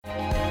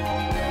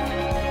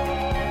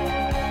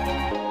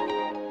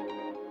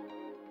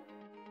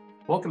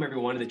Welcome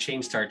everyone to the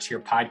Change Starts Here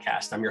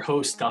podcast. I'm your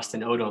host,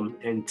 Dustin Odom.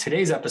 In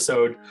today's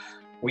episode,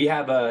 we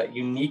have a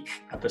unique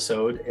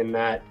episode in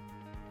that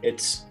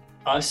it's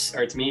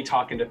me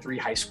talking to three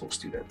high school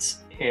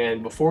students.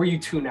 And before you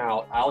tune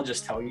out, I'll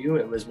just tell you,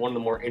 it was one of the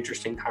more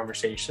interesting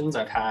conversations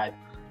I've had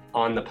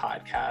on the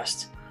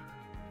podcast.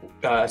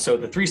 So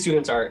the three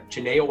students are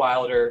Janaea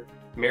Wilder,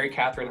 Mary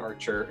Catherine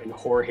Archer, and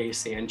Jorge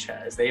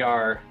Sanchez. They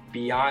are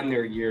beyond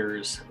their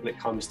years when it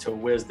comes to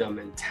wisdom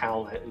and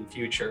talent and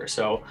future.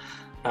 So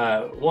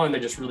one,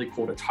 they're just really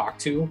cool to talk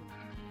to.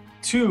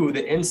 Two,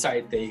 the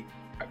insight they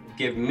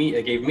gave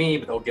me,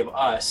 but they'll give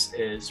us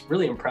is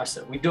really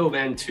impressive. We dove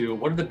into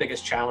what are the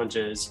biggest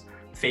challenges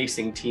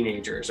facing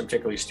teenagers, and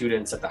particularly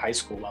students at the high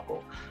school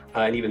level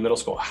and even middle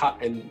school.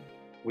 And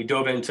we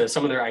dove into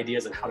some of their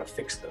ideas on how to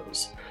fix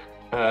those.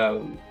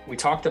 We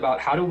talked about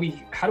how do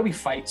we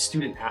fight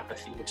student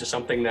apathy, which is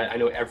something that I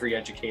know every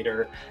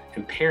educator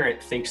and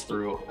parent thinks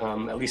through,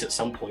 at least at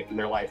some point in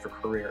their life or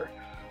career.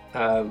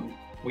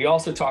 We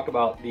also talk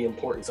about the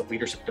importance of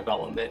leadership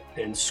development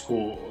in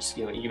schools,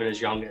 even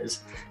as young as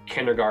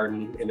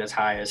kindergarten and as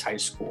high as high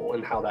school,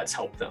 and how that's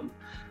helped them.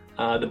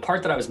 The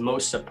part that I was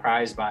most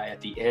surprised by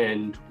at the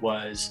end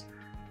was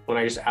when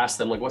I just asked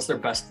them, what's their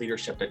best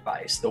leadership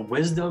advice? The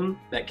wisdom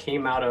that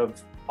came out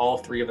of all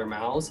three of their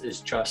mouths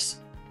is just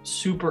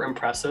super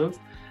impressive.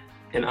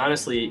 And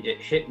honestly, it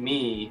hit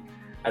me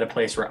at a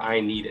place where I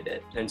needed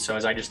it. And so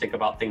as I just think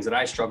about things that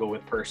I struggle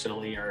with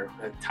personally, or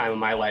a time in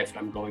my life that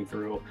I'm going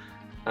through,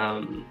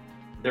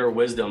 their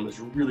wisdom was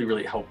really,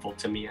 really helpful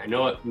to me. I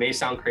know it may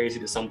sound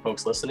crazy to some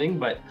folks listening,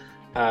 but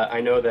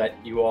I know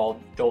that you all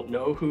don't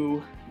know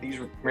who these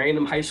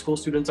random high school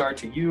students are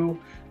to you,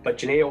 but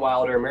Janaea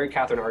Wilder, Mary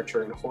Catherine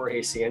Archer, and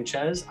Jorge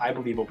Sanchez, I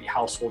believe will be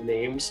household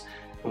names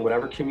in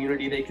whatever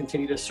community they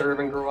continue to serve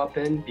and grow up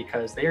in,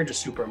 because they are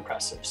just super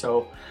impressive.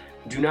 So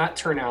do not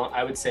turn out.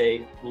 I would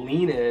say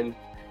lean in,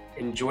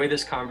 enjoy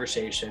this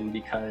conversation,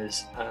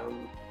 because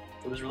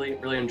it was really,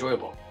 really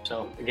enjoyable.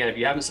 So again, if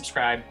you haven't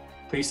subscribed,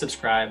 please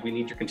subscribe. We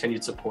need your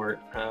continued support.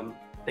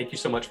 Thank you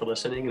so much for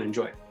listening, and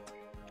enjoy.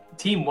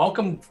 Team,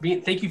 welcome.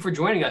 Thank you for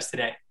joining us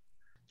today.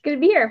 Good to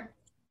be here.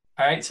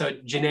 All right, so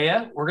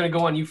Janaea, we're going to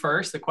go on you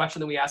first. The question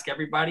that we ask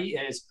everybody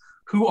is,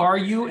 who are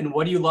you and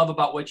what do you love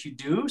about what you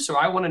do? So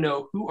I want to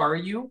know, who are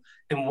you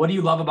and what do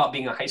you love about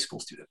being a high school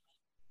student?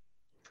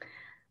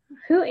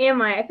 Who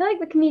am I? I feel like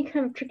that can be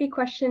kind of a tricky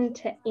question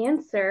to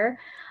answer.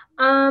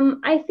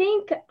 I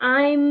think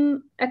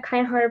I'm a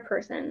kind-hearted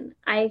person.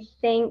 I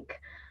think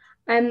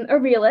I'm a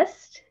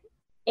realist,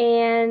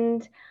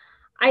 and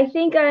I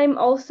think I'm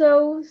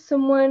also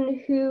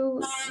someone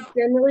who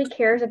generally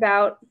cares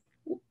about,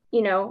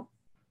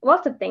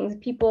 lots of things,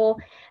 people,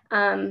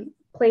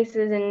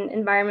 places and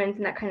environments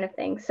and that kind of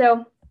thing.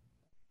 So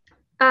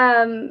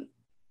what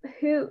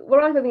do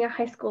I like about being a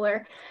high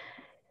schooler?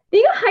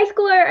 Being a high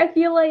schooler, I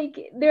feel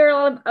like there are a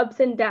lot of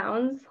ups and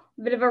downs,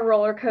 a bit of a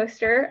roller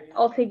coaster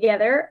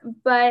altogether.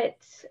 But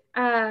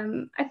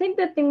I think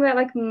the thing that I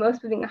like most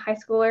about being a high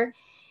schooler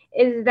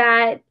is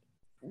that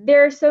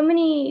there are so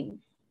many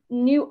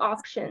new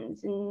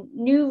options and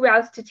new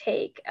routes to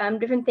take,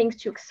 different things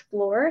to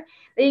explore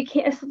that you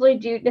can't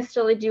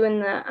necessarily do in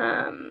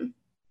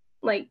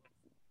the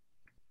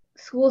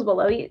schools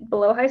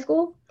below high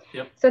school.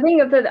 Yep. So I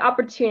think that the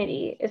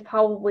opportunity is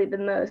probably the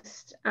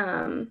most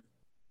the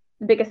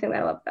biggest thing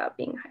that I love about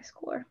being a high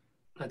schooler.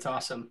 That's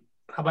awesome.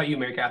 How about you,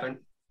 Mary Catherine?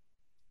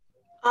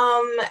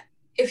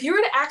 If you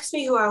were to ask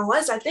me who I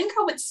was, I think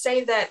I would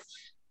say that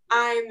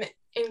I'm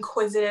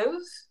inquisitive.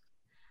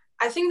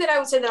 I think that I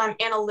would say that I'm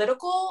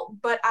analytical,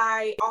 but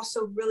I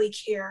also really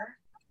care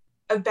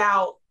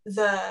about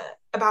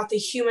the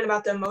human,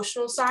 about the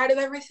emotional side of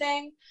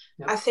everything.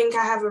 Yep. I think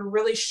I have a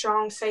really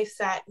strong faith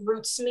that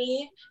roots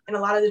me in a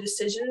lot of the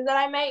decisions that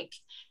I make.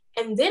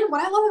 And then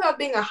what I love about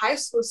being a high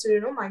school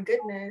student, oh my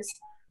goodness,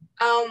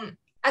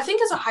 I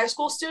think as a high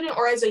school student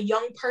or as a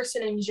young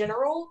person in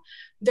general,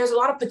 there's a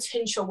lot of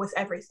potential with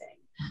everything.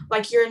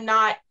 Like you're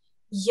not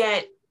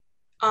yet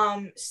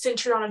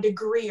centered on a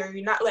degree, or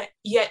you're not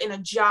yet in a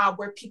job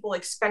where people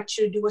expect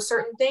you to do a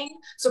certain thing.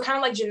 So kind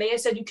of like Janaea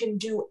said, you can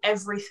do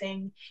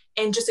everything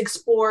and just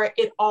explore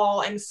it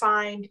all and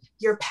find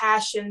your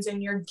passions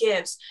and your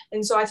gifts.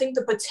 And so I think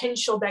the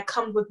potential that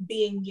comes with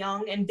being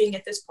young and being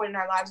at this point in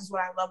our lives is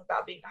what I love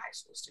about being a high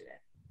school student.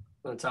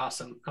 That's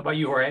awesome. How about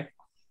you, Jorge?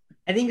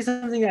 I think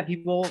something that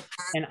people,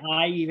 and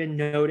I even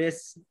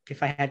notice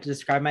if I had to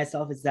describe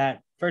myself, is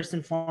that first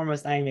and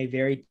foremost, I am a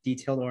very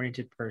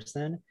detail-oriented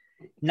person.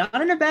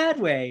 Not in a bad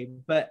way,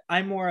 but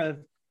I'm more of,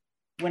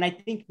 when I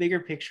think bigger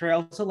picture, I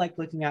also like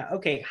looking at,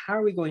 okay, how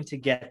are we going to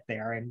get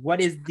there? And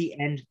what is the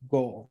end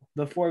goal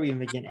before we even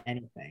begin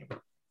anything?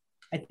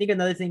 I think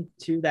another thing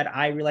too that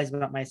I realize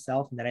about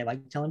myself and that I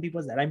like telling people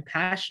is that I'm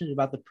passionate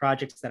about the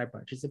projects that I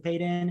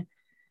participate in.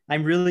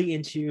 I'm really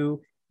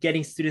into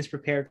getting students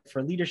prepared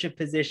for leadership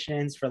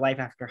positions, for life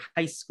after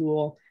high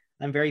school.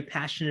 I'm very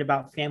passionate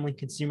about family and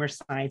consumer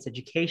science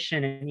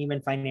education and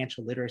even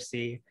financial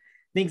literacy,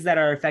 things that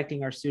are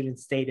affecting our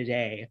students day to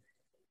day.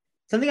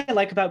 Something I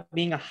like about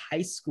being a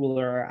high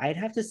schooler, I'd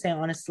have to say,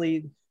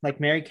 honestly,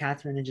 like Mary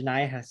Catherine and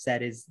Janiyah have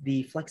said, is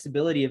the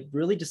flexibility of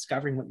really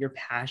discovering what your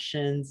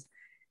passions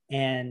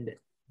and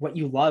what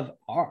you love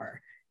are.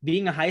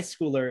 Being a high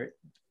schooler,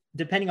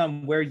 depending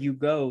on where you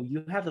go,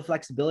 you have the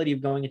flexibility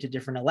of going into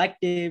different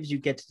electives. You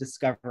get to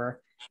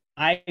discover.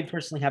 I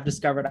personally have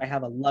discovered I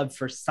have a love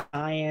for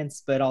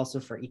science, but also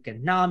for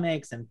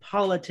economics and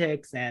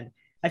politics. And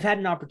I've had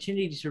an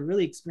opportunity to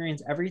really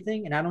experience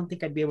everything. And I don't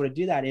think I'd be able to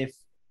do that if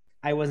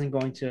I wasn't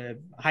going to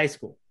high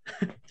school,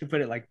 to put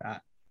it like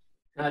that.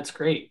 That's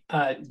great.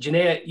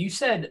 Janiyah, you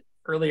said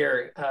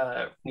earlier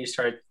when you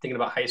started thinking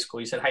about high school,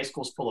 you said high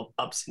school's full of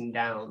ups and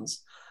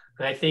downs.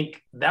 And I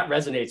think that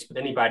resonates with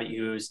anybody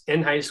who's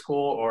in high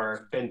school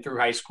or been through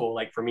high school.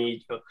 Like for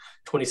me,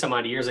 20 some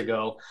odd years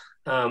ago,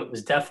 it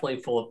was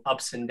definitely full of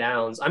ups and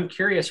downs. I'm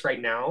curious right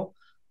now,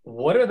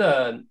 what are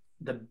the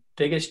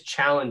biggest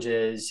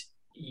challenges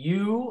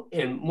you,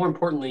 and more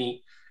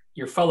importantly,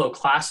 your fellow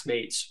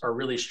classmates are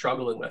really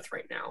struggling with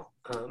right now?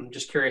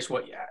 Just curious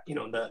what,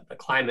 the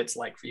climate's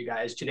like for you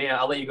guys. Janiyah,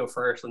 I'll let you go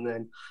first, and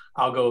then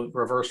I'll go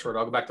reverse order.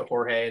 I'll go back to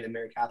Jorge and then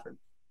Mary Catherine.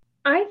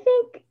 I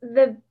think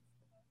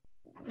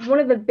one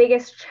of the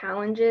biggest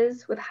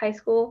challenges with high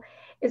school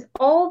is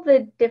all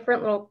the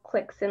different little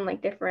cliques and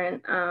like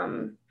different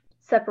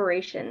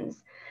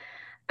separations.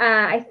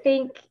 I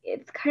think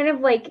it's kind of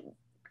like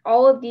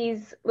all of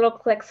these little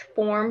cliques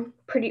form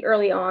pretty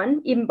early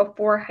on, even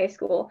before high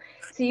school.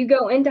 So you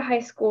go into high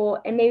school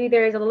and maybe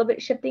there is a little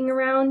bit shifting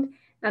around,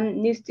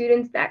 new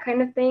students, that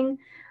kind of thing.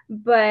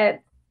 But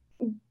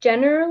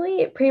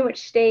generally, it pretty much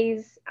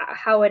stays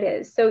how it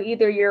is. So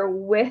either you're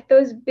with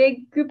those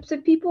big groups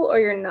of people or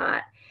you're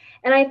not.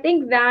 And I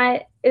think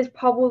that is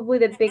probably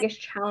the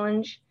biggest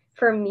challenge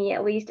for me,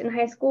 at least in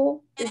high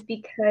school, is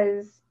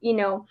because,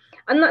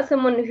 I'm not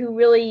someone who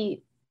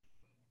really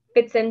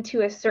fits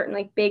into a certain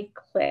like big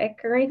clique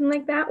or anything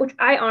like that, which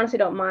I honestly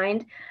don't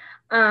mind.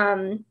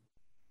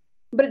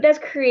 But it does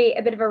create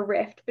a bit of a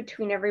rift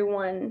between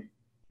everyone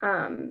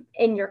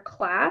in your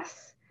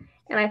class.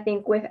 And I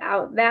think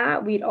without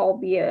that, we'd all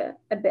be a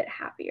bit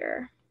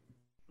happier.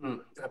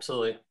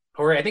 Absolutely.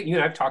 Jorge, I think you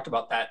and I've talked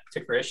about that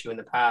particular issue in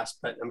the past,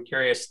 but I'm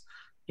curious,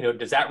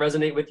 does that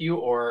resonate with you,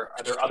 or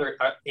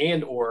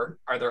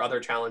are there other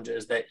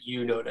challenges that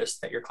you notice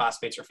that your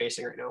classmates are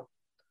facing right now?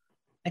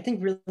 I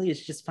think really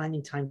it's just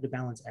finding time to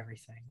balance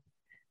everything.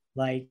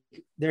 Like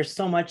there's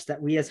so much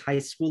that we as high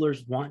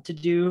schoolers want to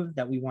do,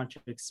 that we want to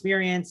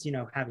experience,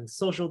 having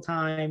social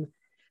time,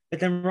 but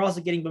then we're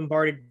also getting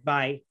bombarded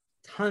by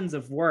tons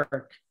of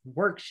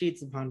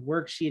worksheets upon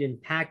worksheet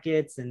and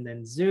packets, and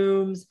then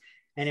Zooms.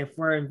 And if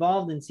we're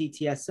involved in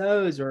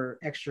CTSOs or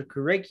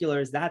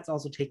extracurriculars, that's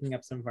also taking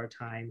up some of our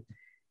time.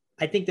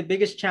 I think the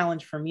biggest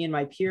challenge for me and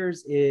my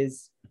peers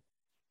is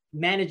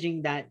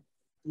managing that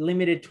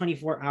limited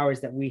 24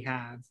 hours that we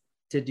have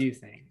to do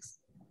things.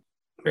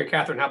 Mary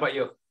Catherine, how about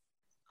you?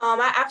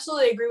 I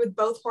absolutely agree with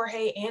both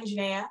Jorge and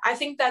Janiyah. I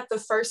think that the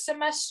first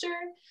semester,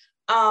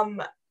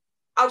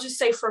 I'll just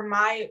say from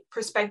my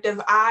perspective,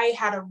 I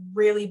had a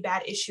really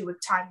bad issue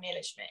with time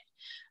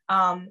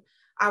management.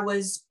 I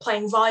was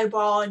playing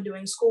volleyball and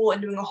doing school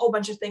and doing a whole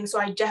bunch of things. So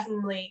I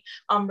definitely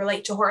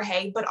relate to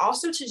Jorge, but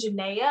also to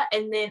Janiyah.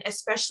 And then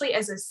especially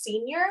as a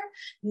senior,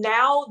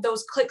 now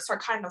those cliques are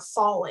kind of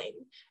falling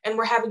and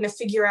we're having to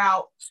figure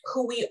out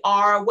who we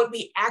are, what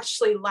we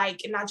actually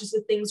like, and not just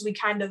the things we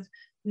kind of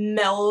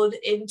meld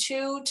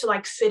into to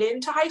like fit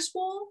into high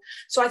school.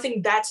 So I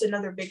think that's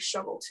another big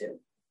struggle too.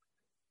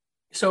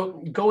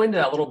 So go into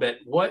that a little bit.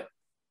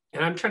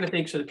 And I'm trying to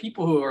think, so the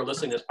people who are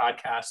listening to this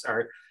podcast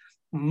are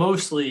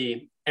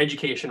mostly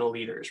educational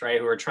leaders, right?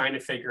 Who are trying to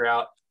figure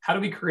out how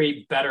do we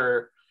create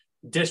better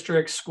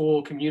district,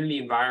 school, community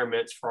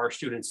environments for our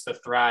students to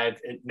thrive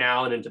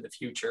now and into the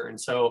future.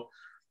 And so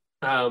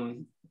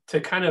to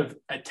kind of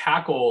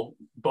tackle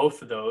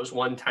both of those,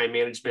 one, time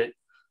management,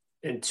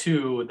 and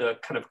two, the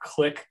kind of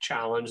clique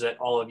challenge that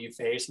all of you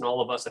face and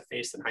all of us have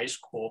faced in high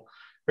school.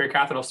 Mary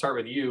Catherine, I'll start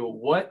with you.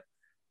 What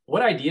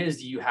ideas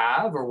do you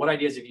have, or what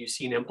ideas have you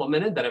seen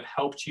implemented that have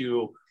helped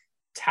you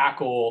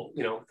tackle,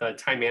 the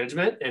time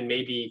management and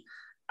maybe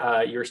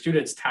your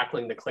students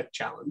tackling the clique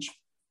challenge?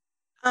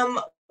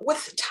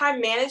 With time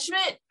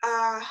management,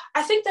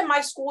 I think that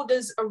my school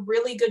does a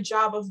really good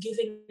job of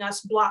giving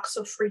us blocks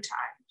of free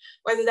time,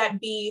 whether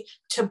that be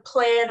to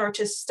plan or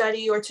to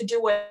study or to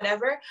do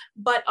whatever.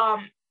 But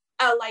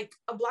like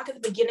a block at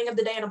the beginning of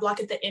the day and a block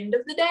at the end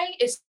of the day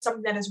is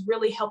something that has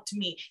really helped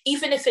me,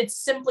 even if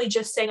it's simply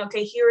just saying,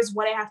 okay, here's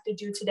what I have to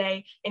do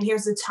today and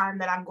here's the time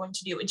that I'm going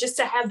to do it. Just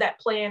to have that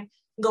plan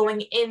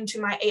going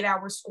into my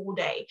 8-hour school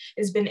day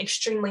has been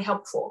extremely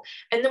helpful.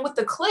 And then with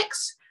the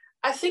cliques,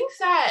 I think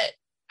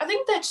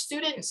that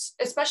students,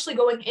 especially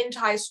going into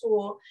high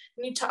school,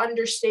 need to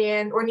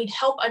understand or need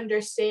help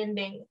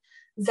understanding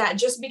that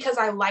just because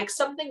I like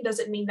something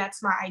doesn't mean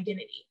that's my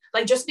identity.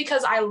 Like just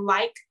because I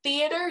like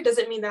theater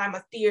doesn't mean that I'm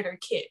a theater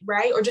kid,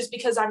 right? Or just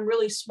because I'm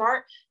really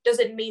smart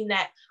doesn't mean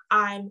that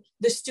I'm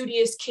the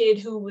studious kid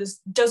who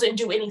doesn't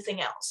do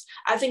anything else.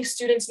 I think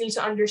students need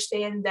to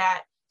understand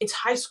that it's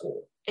high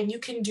school and you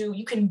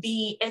can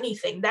be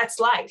anything. That's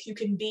life. You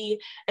can be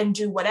and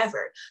do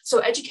whatever. So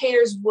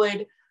educators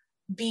would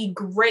be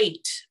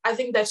great. I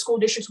think that school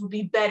districts would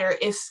be better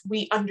if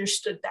we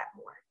understood that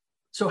more.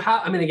 So how,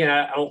 I mean, again,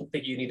 I don't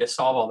think you need to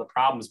solve all the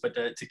problems, but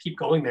to keep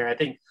going there, I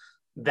think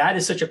that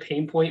is such a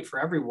pain point for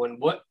everyone.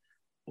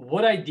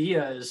 What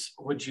ideas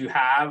would you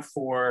have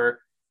for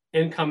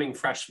incoming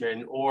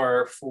freshmen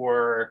or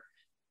for,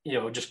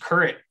 just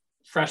current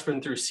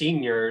freshmen through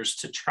seniors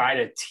to try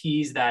to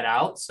tease that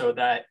out so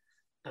that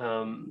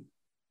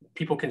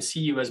people can see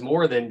you as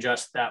more than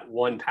just that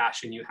one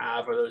passion you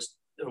have or those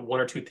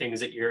one or two things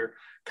that you're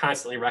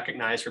constantly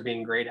recognized for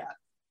being great at?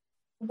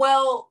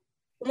 Well,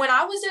 when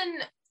I was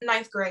in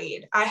ninth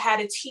grade, I had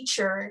a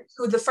teacher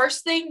who the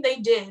first thing they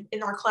did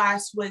in our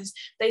class was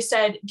they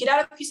said, get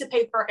out a piece of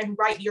paper and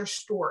write your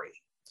story.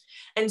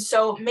 And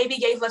so maybe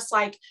gave us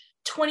like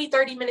 20,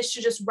 30 minutes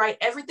to just write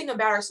everything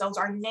about ourselves,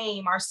 our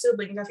name, our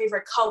siblings, our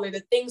favorite color, the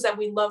things that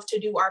we love to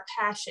do, our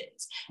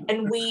passions.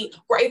 And we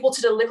were able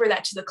to deliver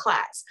that to the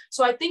class.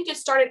 So I think it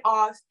started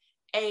off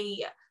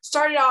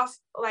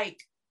like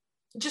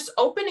just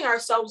opening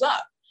ourselves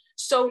up.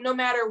 So no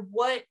matter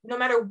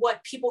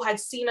what people had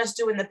seen us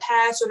do in the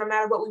past, or no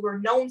matter what we were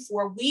known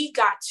for, we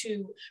got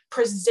to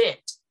present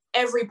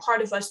every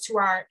part of us to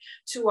our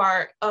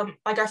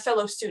like our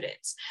fellow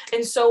students.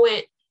 And so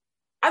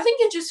I think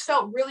it just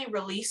felt really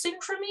releasing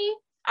for me.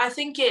 I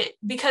think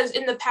because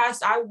in the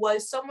past I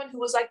was someone who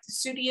was like the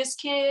studious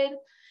kid,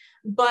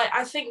 but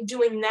I think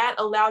doing that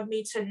allowed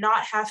me to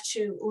not have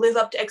to live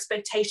up to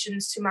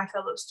expectations to my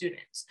fellow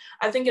students.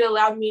 I think it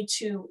allowed me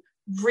to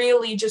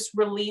really just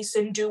release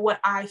and do what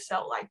I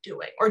felt like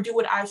doing, or do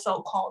what I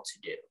felt called to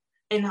do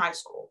in high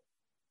school.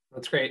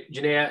 That's great.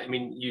 Janaea, I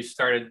mean,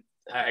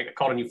 I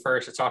called on you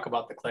first to talk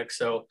about the clique.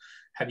 So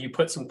have you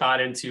put some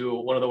thought into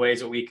one of the ways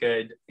that we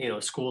could,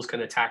 schools can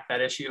attack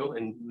that issue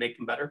and make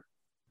them better?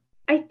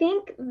 I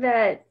think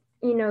that,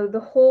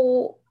 the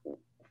whole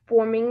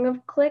forming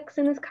of cliques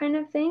and this kind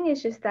of thing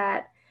is just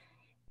that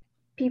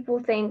people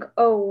think,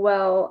 oh,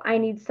 well, I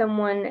need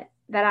someone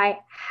that I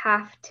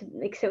have to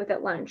sit with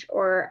at lunch,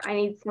 or I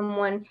need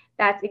someone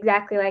that's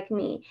exactly like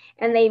me.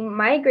 And they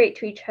migrate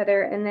to each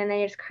other, and then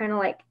they just kind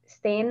of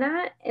stay in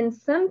that. And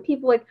some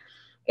people,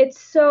 it's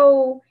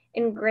so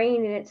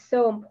ingrained and it's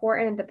so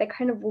important that they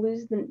kind of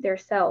lose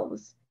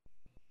themselves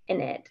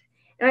in it.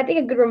 And I think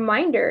a good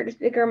reminder,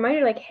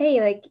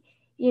 hey,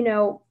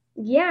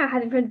 yeah,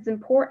 having friends is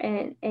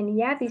important, and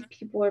yeah, these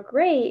people are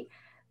great,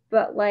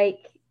 but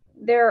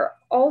they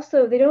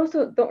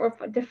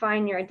don't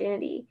define your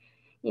identity.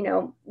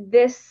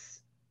 This,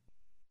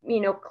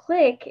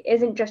 clique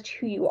isn't just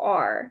who you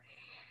are.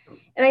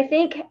 And I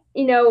think,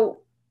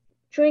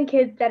 showing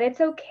kids that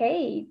it's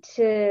okay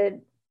to,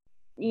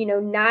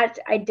 not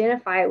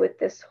identify with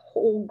this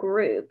whole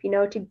group,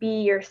 to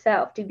be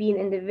yourself, to be an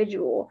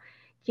individual,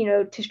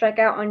 to strike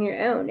out on your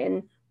own.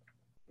 And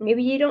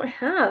maybe you don't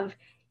have,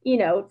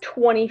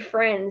 20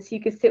 friends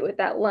you could sit with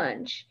at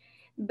lunch,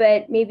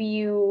 but maybe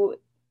you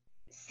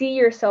see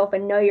yourself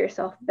and know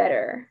yourself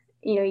better.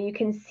 You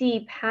can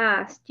see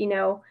past,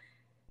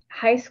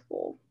 high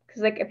school.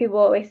 Because people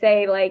always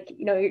say,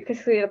 you're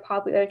considered a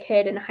popular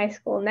kid in high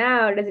school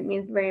now, it doesn't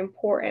mean it's very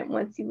important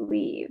once you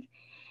leave.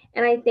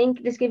 And I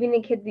think just giving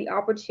the kids the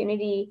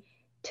opportunity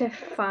to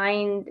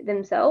find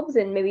themselves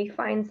and maybe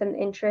find some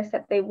interest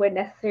that they would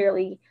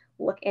necessarily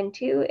look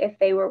into if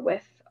they were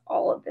with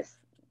all of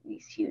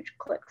these huge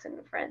cliques and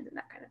friends and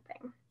that kind of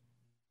thing.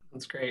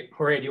 That's great.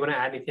 Jorge, do you want to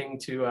add anything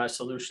to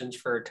solutions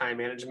for time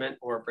management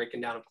or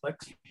breaking down of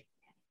cliques?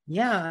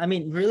 Yeah, I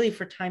mean, really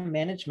for time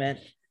management,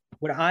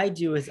 what I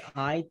do is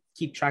I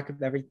keep track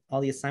of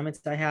all the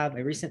assignments I have. I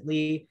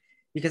recently,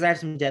 because I have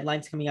some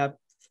deadlines coming up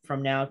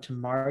from now to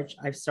March,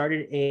 I've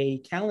started a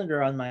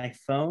calendar on my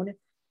phone,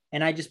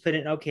 and I just put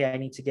in, okay, I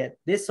need to get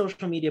this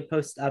social media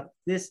post up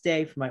this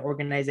day for my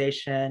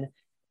organization.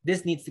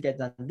 This needs to get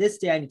done this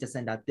day. I need to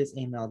send out this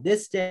email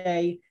this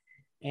day.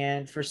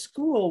 And for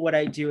school, what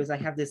I do is I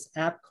have this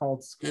app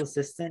called School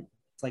Assistant.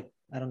 It's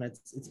I don't know,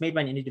 it's made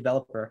by an indie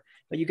developer,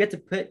 but you get to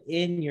put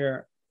in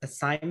your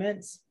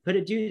assignments, put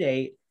a due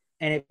date,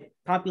 and it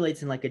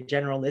populates in a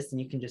general list,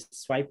 and you can just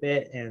swipe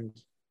it, and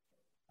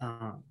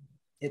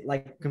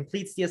it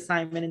completes the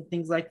assignment and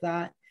things like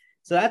that.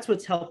 So that's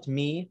what's helped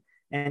me.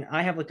 And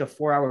I have a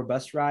 4-hour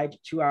bus ride,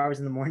 2 hours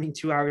in the morning,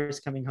 2 hours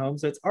coming home.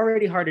 So it's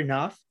already hard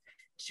enough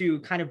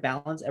to kind of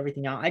balance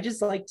everything out. I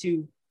just like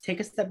to take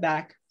a step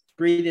back,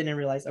 breathe in, and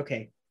realize,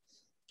 okay,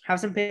 have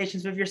some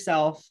patience with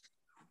yourself,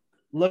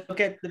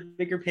 look at the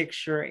bigger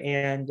picture,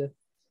 and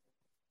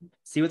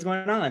see what's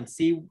going on.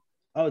 See,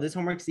 oh, this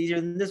homework's easier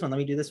than this one. Let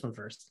me do this one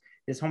first.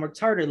 This homework's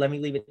harder. Let me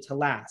leave it to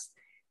last.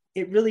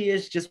 It really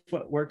is just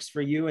what works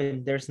for you,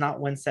 and there's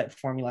not one set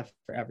formula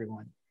for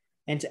everyone.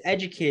 And to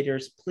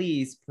educators,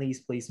 please,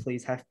 please, please,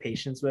 please have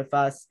patience with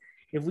us.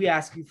 If we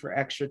ask you for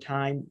extra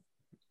time,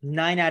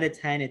 9 out of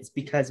 10, it's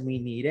because we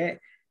need it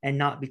and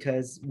not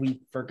because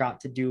we forgot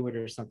to do it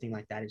or something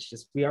like that. It's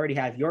just, we already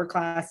have your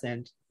class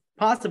and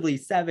possibly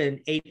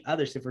 7, 8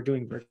 others if we're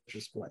doing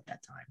virtual school at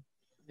that time.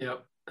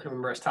 Yep. I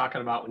remember us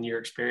talking about when you're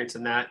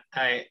experiencing that.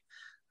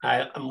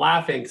 I'm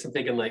laughing because I'm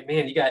thinking like,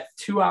 man, you got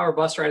 2 hour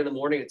bus ride in the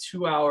morning, a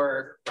 2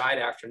 hour ride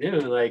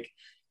afternoon. Like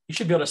you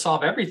should be able to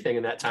solve everything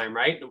in that time,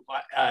 right?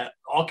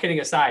 All kidding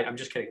aside, I'm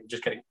just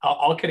kidding.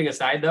 All kidding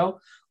aside though,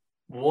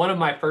 one of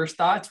my first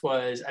thoughts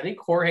was I think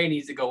Jorge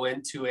needs to go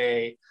into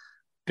a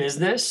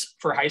business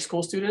for high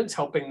school students,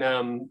 helping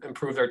them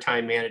improve their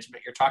time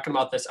management. You're talking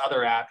about this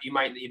other app. You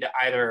might need to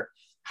either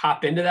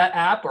hop into that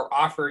app or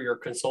offer your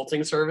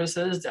consulting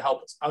services to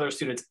help other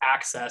students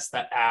access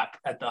that app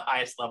at the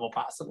highest level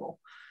possible.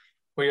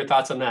 What are your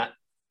thoughts on that?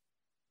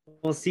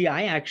 Well, see,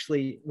 I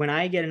actually, when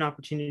I get an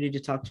opportunity to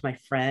talk to my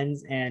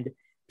friends and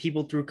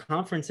people through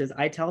conferences,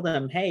 I tell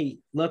them, hey,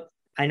 look,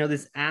 I know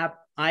this app.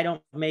 I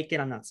don't make it.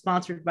 I'm not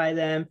sponsored by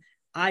them.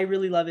 I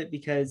really love it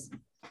because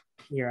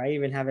here, I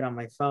even have it on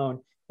my phone.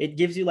 It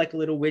gives you like a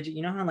little widget.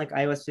 You know how like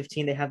iOS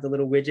 15, they have the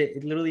little widget.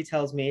 It literally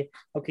tells me,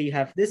 okay, you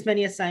have this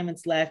many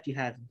assignments left. You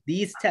have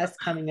these tests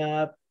coming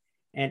up.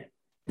 And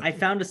I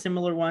found a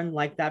similar one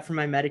like that for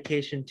my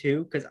medication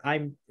too, because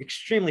I'm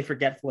extremely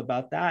forgetful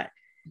about that.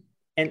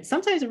 And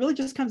sometimes it really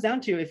just comes down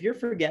to if you're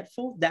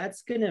forgetful,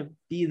 that's going to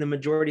be the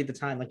majority of the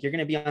time. Like you're going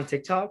to be on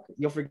TikTok,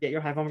 you'll forget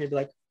you'll have homework. You'll be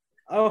like,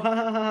 oh, ha,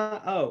 ha,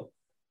 ha, ha, oh,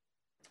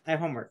 I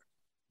have homework.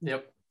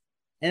 Yep.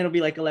 And it'll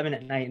be like 11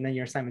 at night and then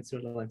your assignment's due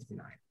at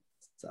 11:59.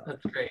 So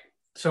that's great.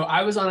 So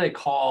I was on a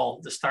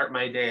call to start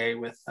my day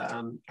with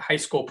high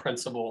school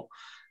principal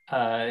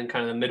in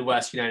kind of the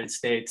Midwest United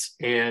States.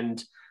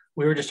 And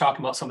we were just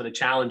talking about some of the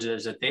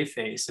challenges that they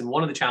face. And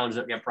one of the challenges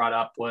that got brought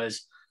up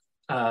was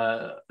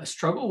a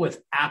struggle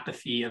with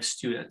apathy of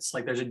students.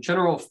 Like there's a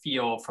general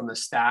feel from the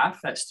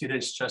staff that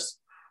students just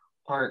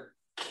aren't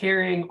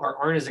caring or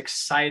aren't as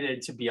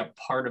excited to be a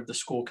part of the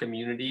school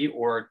community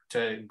or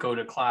to go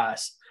to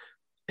class.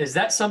 Is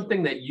that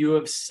something that you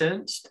have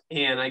sensed?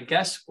 And I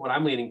guess what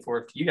I'm leaning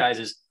for you guys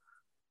is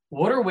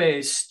what are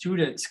ways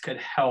students could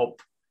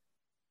help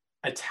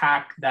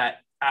attack that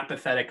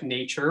apathetic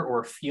nature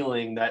or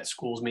feeling that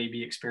schools may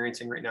be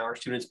experiencing right now or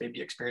students may be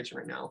experiencing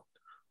right now?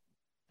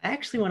 I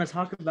actually want to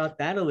talk about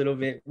that a little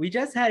bit. We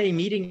just had a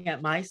meeting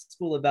at my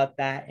school about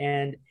that,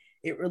 and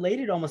it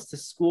related almost to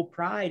school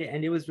pride.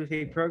 And it was with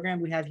a program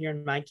we have here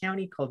in my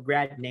county called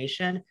Grad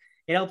Nation.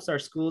 It helps our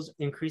schools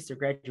increase their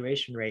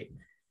graduation rate.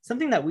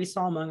 Something that we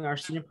saw among our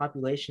student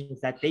population is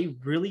that they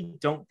really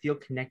don't feel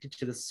connected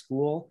to the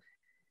school.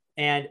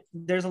 And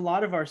there's a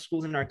lot of our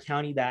schools in our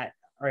county that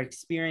are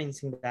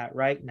experiencing that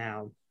right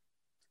now.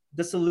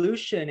 The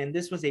solution, and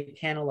this was a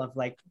panel of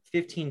like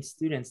 15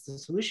 students, the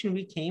solution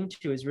we came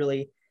to is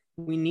really,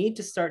 we need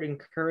to start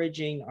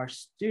encouraging our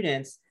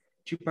students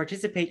to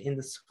participate in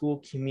the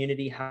school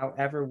community,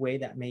 however way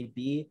that may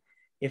be.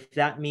 If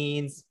that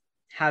means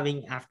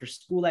having after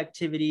school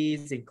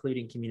activities,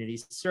 including community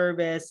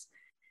service.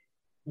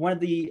 One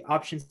of the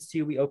options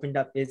too we opened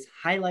up is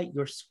highlight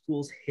your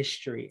school's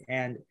history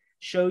and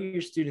show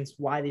your students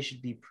why they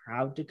should be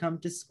proud to come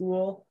to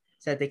school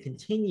so that they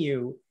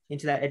continue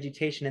into that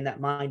education and that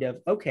mind of,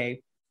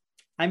 okay,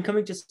 I'm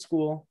coming to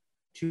school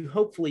to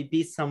hopefully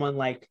be someone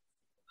like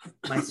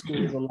my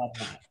school's alumni,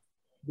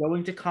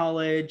 going to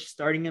college,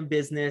 starting a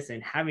business,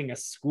 and having a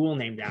school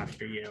named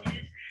after you.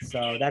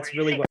 So that's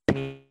really what I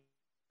mean.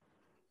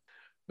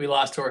 We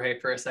lost Jorge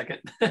for a second.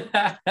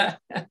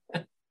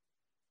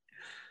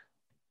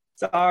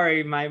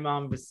 Sorry, my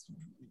mom was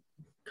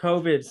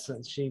COVID,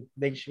 so she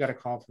got a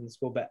call from the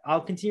school. But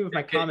I'll continue with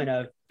my comment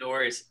of no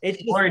worries.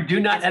 Lauren, do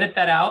not edit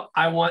that out.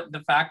 I want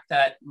the fact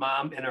that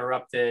mom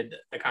interrupted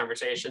the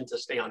conversation to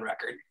stay on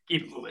record.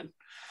 Keep moving.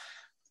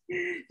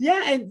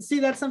 Yeah, and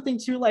see, that's something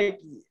too, like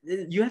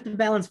you have to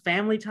balance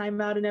family time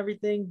out and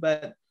everything.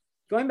 But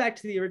going back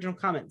to the original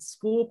comment,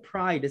 school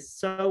pride is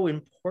so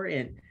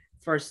important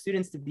for our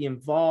students to be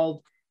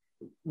involved.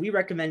 We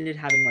recommended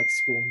having like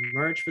school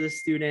merch for the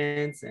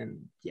students.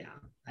 And yeah,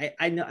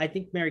 I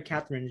think Mary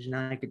Catherine and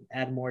I could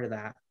add more to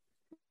that.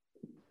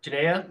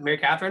 Janaea, Mary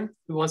Catherine,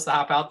 who wants to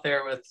hop out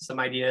there with some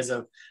ideas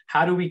of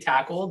how do we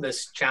tackle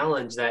this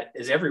challenge that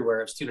is everywhere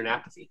of student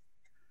apathy?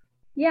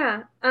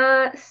 Yeah,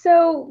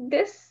 so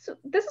this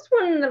is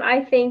one that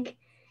I think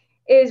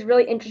is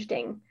really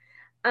interesting.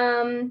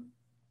 There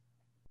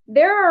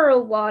are a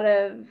lot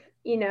of,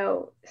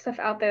 stuff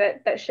out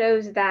there that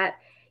shows that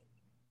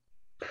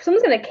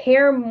someone's going to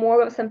care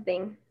more about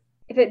something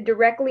if it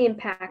directly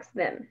impacts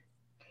them.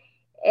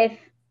 If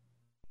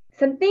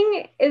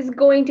something is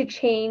going to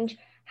change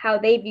how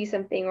they view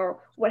something or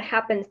what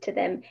happens to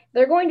them,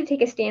 they're going to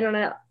take a stand on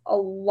it a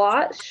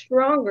lot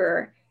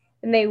stronger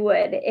than they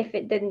would if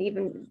it didn't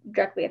even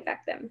directly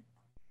affect them.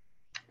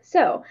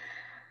 So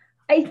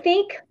I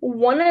think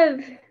one of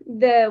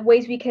the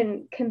ways we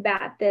can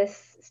combat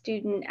this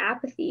student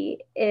apathy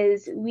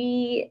is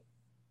we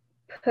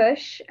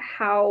push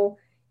how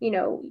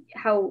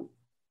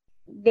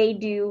they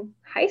do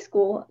high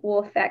school will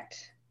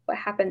affect what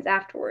happens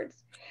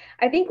afterwards.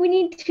 I think we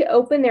need to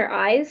open their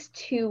eyes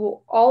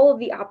to all of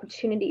the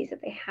opportunities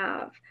that they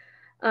have.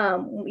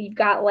 We've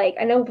got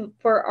I know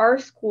for our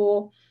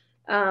school,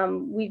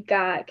 We've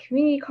got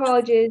community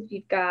colleges,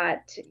 we've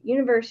got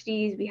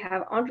universities, we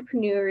have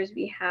entrepreneurs,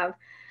 we have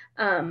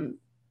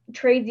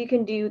trades you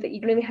can do that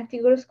you don't even have to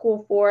go to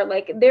school for.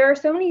 Like, there are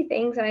so many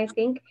things, and I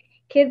think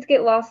kids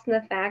get lost in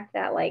the fact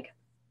that, like,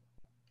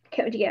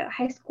 can't wait to get out of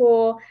high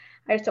school,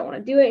 I just don't want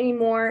to do it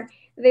anymore.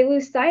 They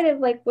lose sight of,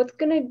 like, what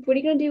are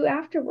you gonna do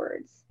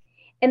afterwards?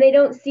 And they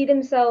don't see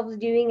themselves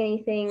doing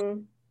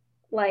anything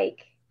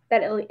like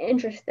that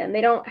interests them.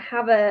 They don't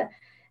have a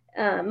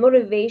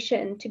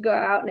motivation to go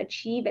out and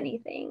achieve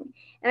anything.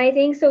 And I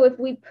think so if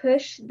we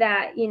push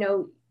that,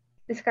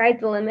 the sky's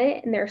the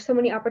limit and there are so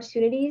many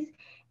opportunities,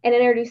 and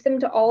introduce them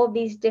to all of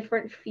these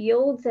different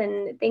fields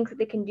and things that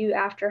they can do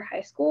after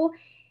high school,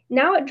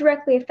 now it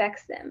directly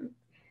affects them.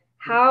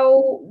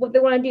 What they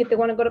want to do. If they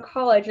want to go to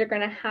college, they're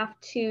going to have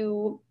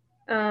to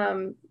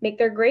make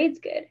their grades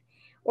good.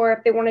 Or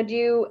if they want to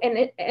do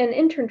an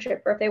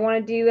internship, or if they want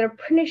to do an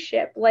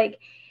apprenticeship, like,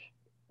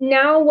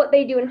 now what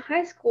they do in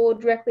high school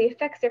directly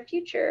affects their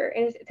future,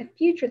 and it's a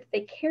future that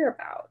they care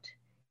about.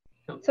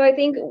 So I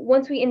think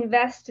once we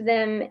invest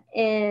them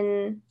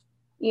in,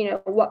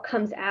 what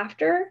comes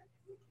after,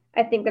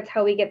 I think that's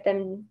how we get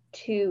them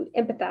to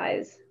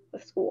empathize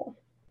with school.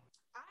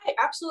 I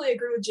absolutely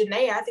agree with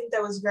Janae. I think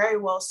that was very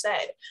well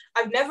said.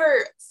 I've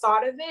never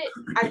thought of it.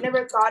 I've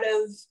never thought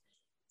of,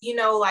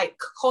 like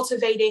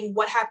cultivating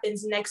what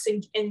happens next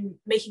and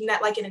making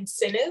that like an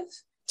incentive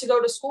to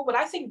go to school. But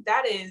I think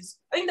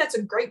that's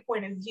a great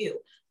point of view.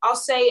 I'll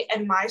say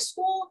at my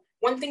school,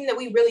 one thing that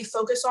we really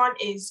focus on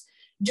is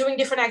doing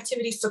different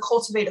activities to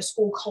cultivate a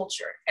school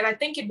culture. And I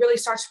think it really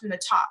starts from the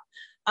top.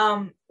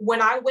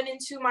 When I went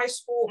into my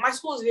school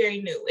is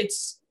very new.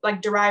 It's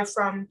like derived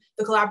from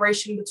the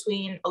collaboration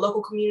between a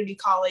local community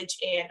college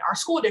and our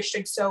school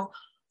district. So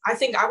I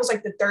think I was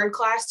like the third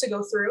class to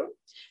go through.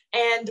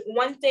 And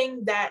one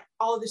thing that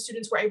all of the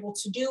students were able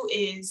to do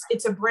is,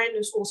 it's a brand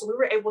new school. So we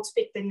were able to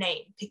pick the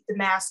name, pick the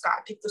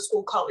mascot, pick the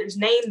school colors,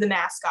 name the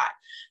mascot.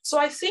 So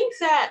I think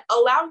that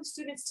allowing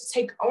students to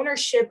take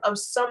ownership of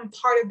some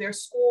part of their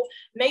school,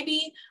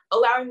 maybe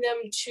allowing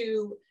them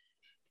to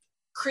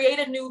create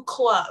a new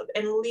club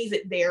and leave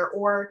it there,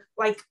 or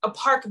like a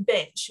park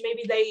bench.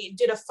 Maybe they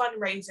did a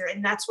fundraiser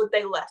and that's what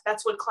they left.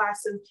 That's what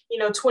class of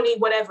 20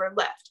 whatever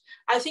left.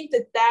 I think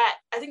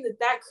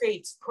that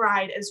creates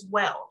pride as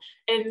well,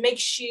 and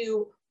makes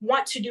you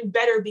want to do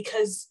better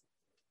because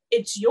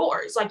it's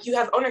yours. Like, you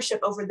have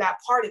ownership over that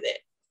part of it.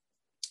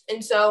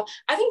 And so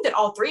I think that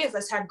all three of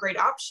us had great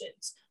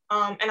options.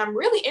 And I'm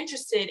really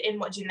interested in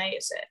what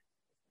Janae said.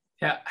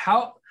 Yeah.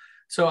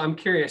 So I'm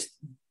curious,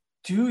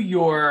 do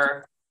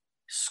your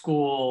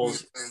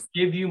schools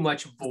give you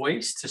much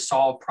voice to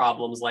solve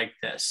problems like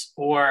this,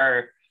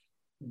 or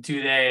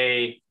do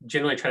they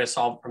generally try to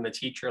solve it from the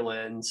teacher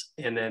lens?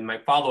 And then my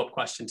follow-up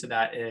question to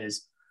that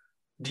is,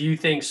 do you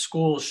think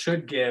schools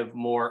should give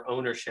more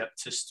ownership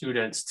to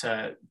students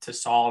to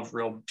solve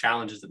real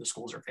challenges that the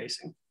schools are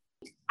facing?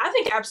 I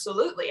think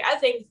absolutely. I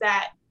think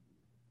that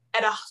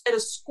at a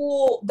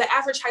school, the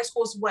average high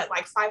school is what,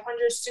 like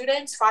 500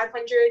 students,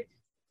 500,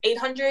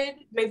 800,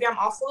 maybe I'm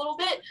off a little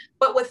bit,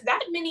 but with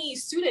that many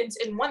students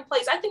in one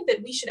place, I think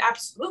that we should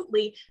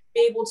absolutely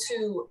be able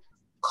to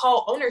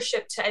call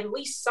ownership to at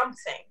least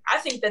something. I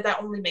think that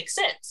only makes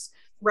sense,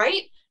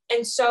 right?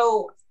 And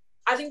so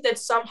I think that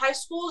some high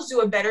schools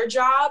do a better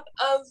job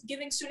of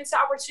giving students the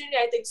opportunity.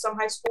 I think some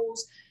high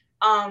schools,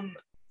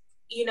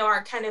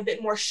 are kind of a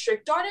bit more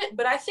strict on it,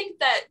 but I think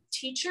that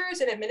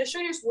teachers and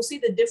administrators will see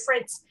the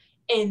difference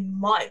in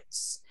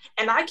months.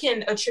 And I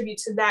can attribute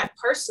to that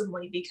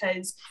personally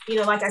because,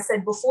 like I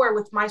said before,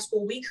 with my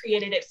school, we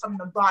created it from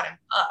the bottom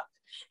up.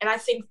 And I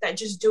think that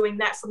just doing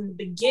that from the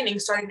beginning,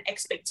 starting an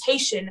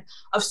expectation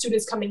of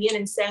students coming in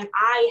and saying,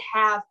 I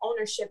have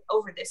ownership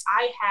over this.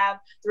 I have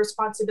the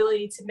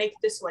responsibility to make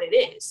this what it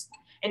is.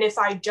 And if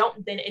I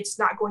don't, then it's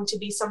not going to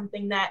be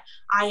something that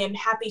I am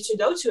happy to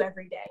go to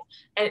every day.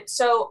 And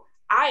so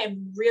I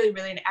am really,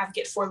 really an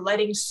advocate for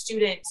letting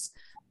students,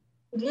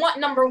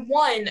 number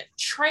one,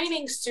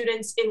 training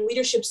students in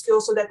leadership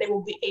skills so that they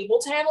will be able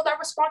to handle that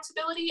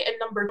responsibility. And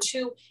number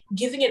two,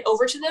 giving it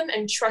over to them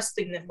and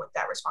trusting them with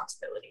that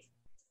responsibility.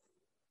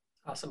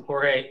 Awesome.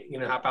 Jorge,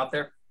 hop out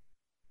there?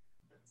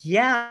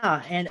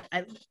 Yeah. And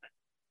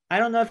I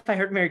don't know if I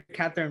heard Mary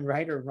Catherine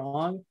right or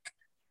wrong.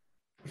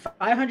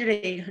 500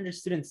 to 800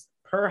 students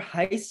per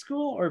high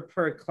school or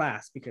per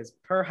class? Because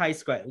per high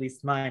school, at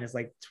least mine, is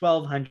like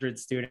 1,200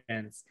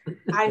 students.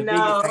 I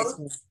know.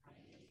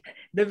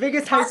 The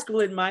biggest high school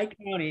in my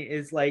county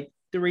is like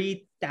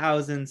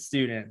 3,000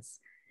 students.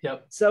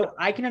 Yep. So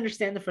I can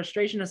understand the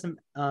frustration of some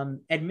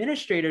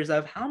administrators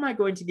of how am I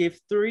going to give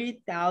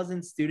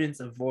 3,000 students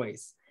a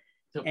voice?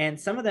 Yep. And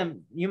some of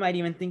them, you might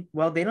even think,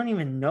 well, they don't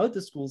even know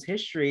the school's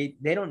history.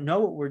 They don't know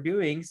what we're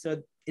doing.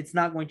 So it's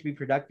not going to be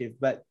productive.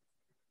 But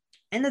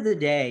end of the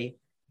day,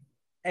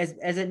 as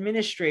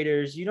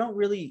administrators, you don't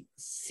really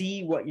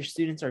see what your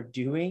students are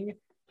doing.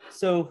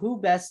 So who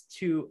best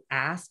to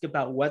ask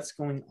about what's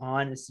going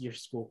on is your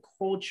school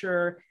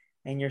culture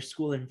and your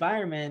school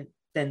environment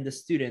than the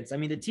students. I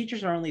mean, the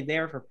teachers are only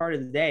there for part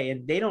of the day,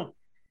 and they don't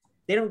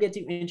they don't get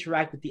to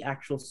interact with the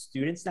actual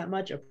students that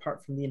much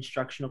apart from the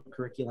instructional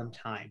curriculum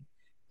time.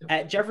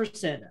 At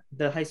Jefferson,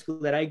 the high school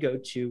that I go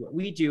to, what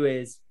we do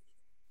is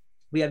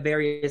we have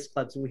various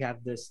clubs. We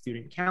have the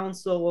student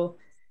council.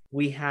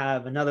 We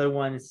have another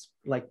one, it's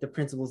like the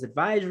principal's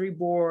advisory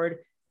board.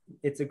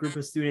 It's a group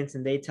of students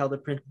and they tell the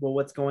principal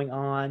what's going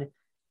on.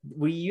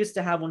 We used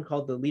to have one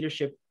called the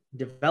leadership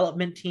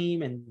development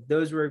team, and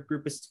those were a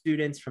group of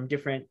students from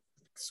different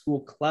school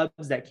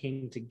clubs that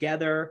came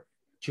together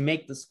to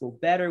make the school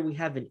better. We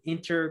have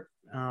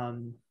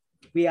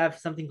we have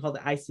something called the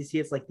ICC.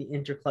 It's like the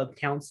interclub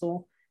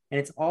council, and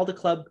it's all the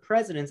club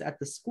presidents at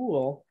the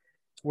school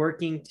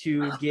working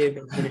to give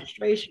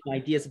administration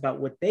ideas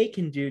about what they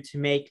can do to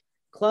make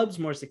clubs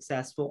more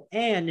successful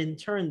and in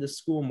turn the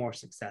school more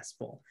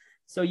successful.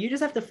 So you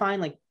just have to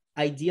find like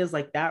ideas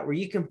like that where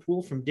you can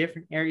pull from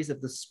different areas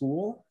of the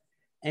school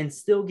and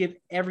still give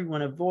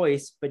everyone a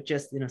voice, but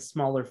just in a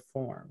smaller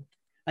form.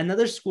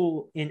 Another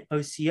school in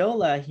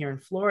Osceola here in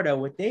Florida,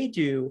 what they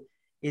do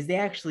is they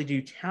actually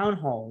do town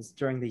halls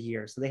during the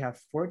year. So they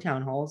have 4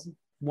 town halls.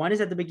 One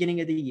is at the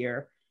beginning of the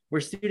year where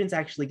students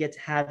actually get to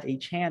have a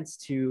chance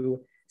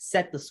to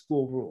set the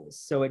school rules.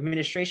 So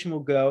administration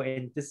will go,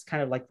 and this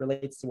kind of like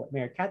relates to what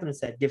Mayor Catherine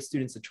said, give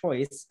students a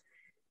choice.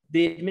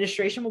 The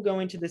administration will go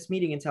into this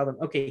meeting and tell them,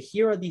 okay,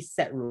 here are these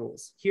set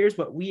rules. Here's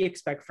what we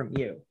expect from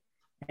you.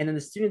 And then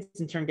the students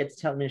in turn get to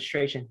tell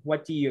administration,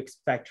 what do you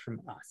expect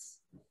from us?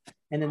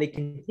 And then they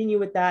continue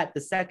with that.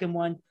 The second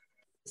one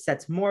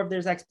sets more of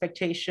their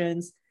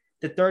expectations.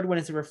 The third one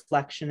is a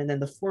reflection. And then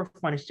the fourth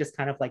one is just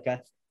kind of like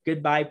a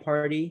goodbye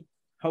party.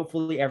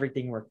 Hopefully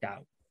everything worked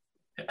out.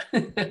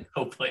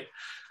 Hopefully.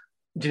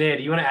 Janaea,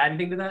 do you want to add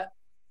anything to that?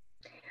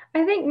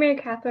 I think Mary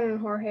Catherine and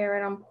Jorge are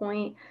right on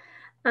point.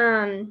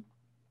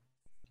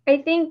 I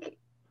think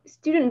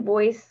student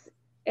voice,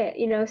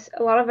 a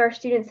lot of our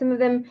students, some of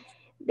them,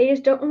 they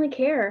just don't really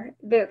care.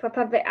 The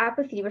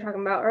apathy we were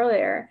talking about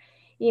earlier,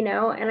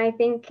 and I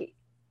think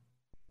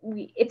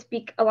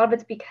a lot of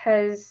it's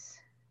because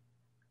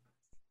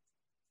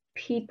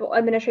people,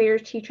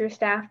 administrators, teachers,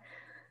 staff,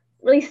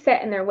 really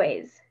set in their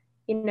ways.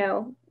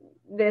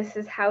 This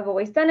is how I've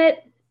always done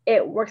it.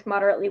 It works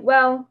moderately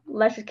well.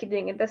 Let's just keep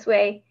doing it this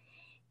way.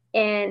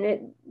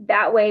 And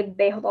that way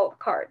they hold all the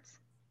cards.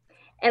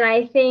 And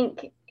I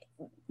think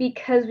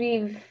because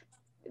we've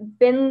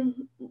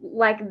been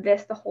like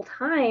this the whole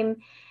time,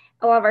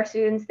 a lot of our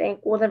students think,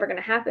 well, it's never going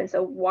to happen.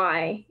 So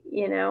why,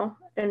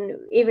 and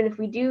even if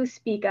we do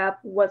speak up,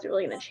 what's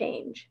really going to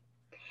change?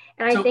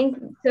 And I think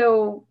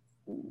so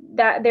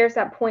that there's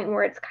that point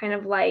where it's kind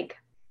of like,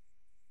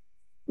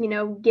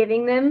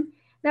 giving them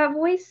that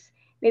voice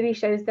maybe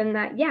shows them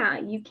that, yeah,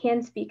 you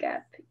can speak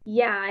up.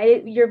 Yeah,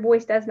 your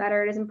voice does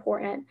matter. It is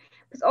important.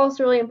 But it's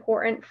also really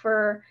important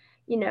for,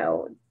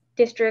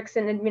 districts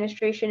and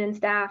administration and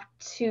staff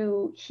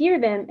to hear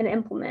them and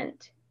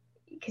implement,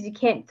 because you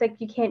can't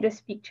just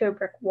speak to a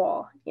brick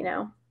wall,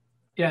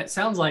 Yeah, it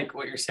sounds like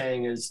what you're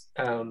saying is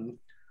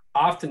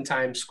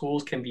oftentimes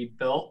schools can be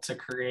built to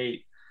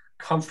create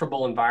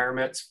comfortable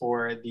environments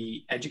for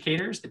the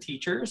educators, the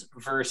teachers,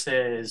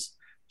 versus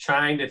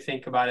trying to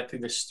think about it through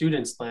the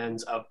student's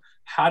lens of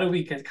how do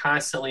we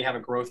constantly have a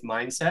growth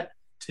mindset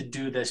to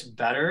do this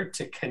better,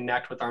 to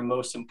connect with our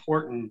most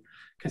important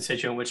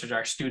constituent, which is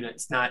our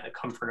students, not the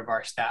comfort of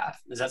our staff.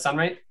 Does that sound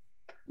right?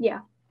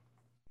 Yeah.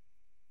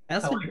 I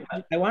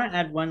want to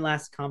add one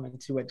last comment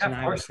to what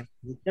Janaea was saying.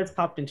 It just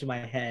popped into my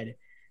head.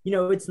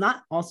 It's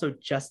not also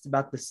just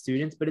about the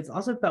students, but it's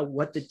also about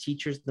what the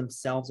teachers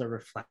themselves are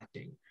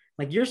reflecting.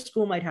 Like your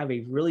school might have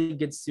a really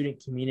good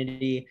student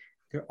community.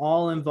 They're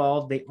all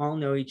involved. They all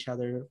know each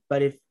other.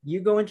 But if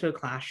you go into a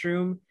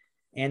classroom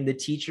and the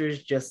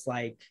teacher's just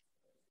like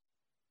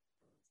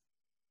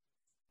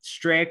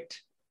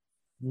strict,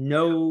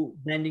 no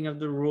bending of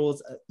the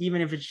rules,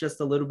 even if it's just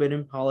a little bit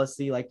in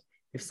policy, like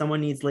if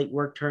someone needs late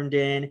work turned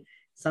in,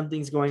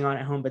 something's going on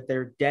at home, but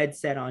they're dead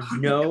set on,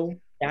 no,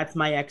 that's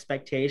my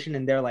expectation.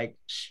 And they're like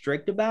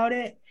strict about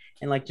it.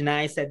 And like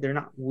Janaea said, they're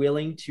not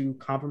willing to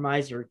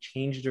compromise or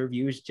change their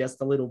views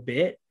just a little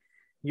bit.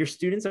 Your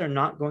students are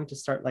not going to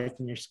start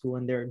liking your school,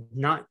 and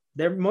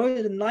they're more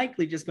than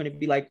likely just going to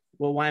be like,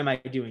 well, why am I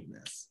doing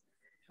this?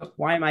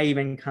 Why am I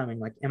even coming?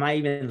 Like, am I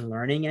even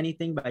learning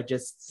anything by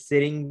just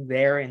sitting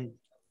there and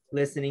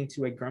listening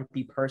to a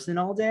grumpy person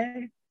all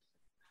day?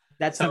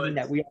 That's something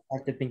that we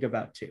have to think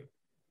about too.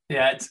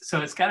 Yeah,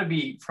 it's got to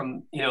be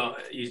from,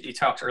 you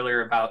talked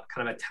earlier about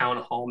kind of a town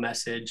hall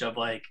message of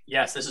like,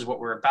 yes, this is what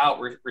we're about.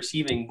 We're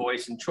receiving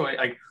voice and choice.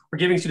 Like we're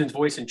giving students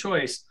voice and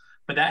choice,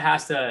 but that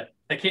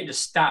can't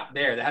just stop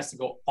there. That has to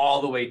go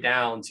all the way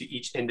down to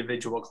each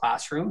individual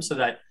classroom so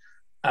that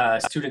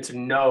students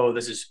know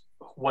this is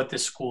what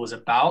this school is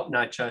about,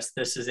 not just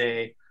this is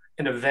an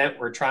event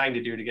we're trying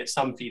to do to get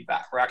some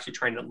feedback. We're actually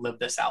trying to live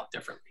this out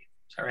differently.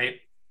 Is that right?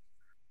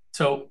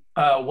 So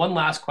one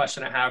last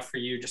question I have for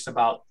you just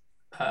about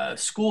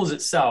schools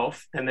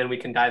itself, and then we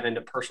can dive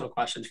into personal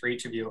questions for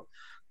each of you.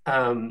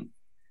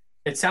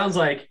 It sounds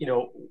like,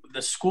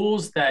 the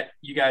schools that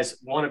you guys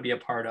want to be a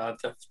part of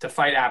to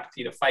fight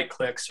apathy, to fight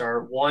cliques,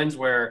 are ones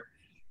where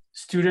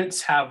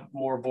students have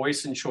more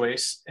voice and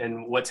choice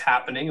in what's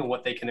happening and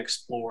what they can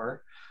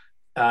explore.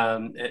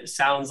 It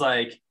sounds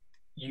like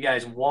you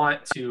guys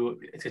want to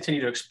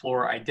continue to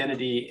explore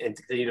identity and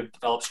to continue to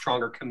develop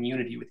stronger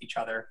community with each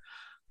other.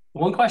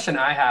 One question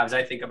I have as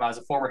I think about, as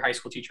a former high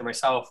school teacher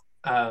myself,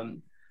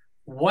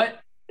 what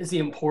is the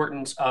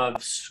importance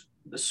of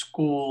the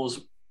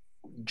school's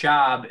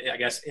job, I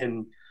guess,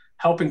 in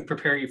helping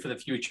prepare you for the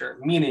future?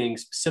 Meaning,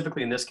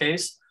 specifically in this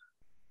case,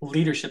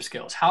 leadership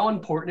skills. How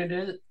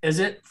important is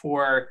it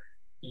for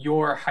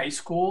your high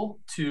school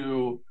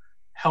to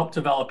help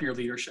develop your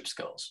leadership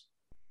skills?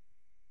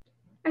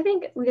 I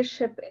think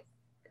leadership,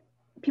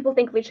 people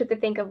think leadership, they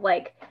think of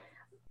like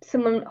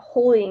someone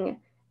holding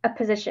a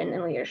position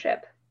in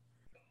leadership.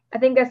 I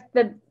think that's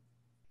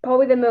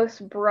probably the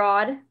most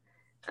broad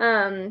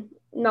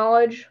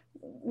knowledge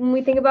when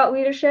we think about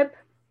leadership.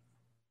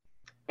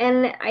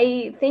 And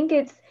I think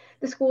it's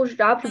the school's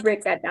job to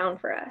break that down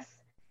for us.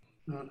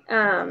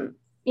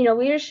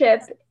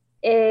 Leadership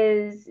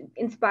is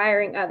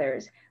inspiring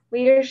others.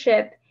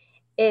 Leadership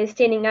is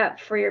standing up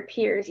for your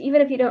peers,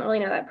 even if you don't really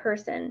know that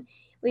person.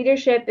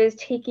 Leadership is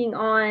taking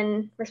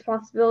on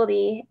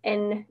responsibility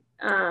and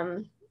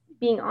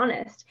being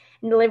honest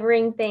and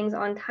delivering things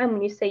on time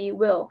when you say you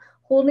will,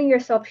 holding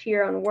yourself to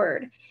your own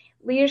word.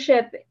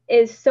 Leadership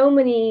is so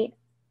many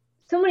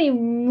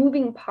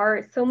moving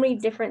parts, so many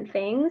different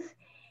things.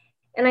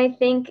 And I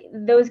think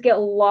those get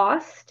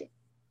lost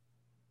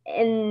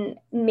and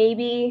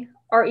maybe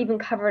are even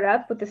covered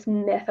up with this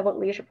myth of what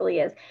leadership really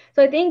is.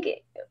 So I think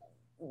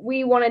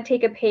we want to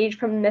take a page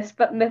from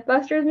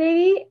Mythbusters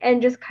maybe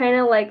and just kind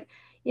of like,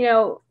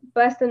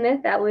 bust the myth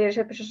that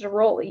leadership is just a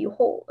role that you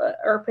hold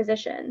or a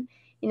position.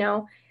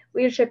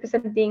 Leadership is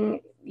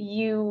something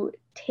you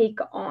take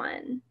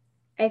on.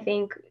 I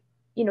think,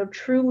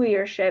 true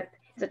leadership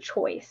is a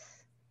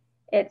choice.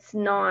 It's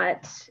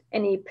not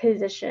any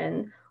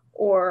position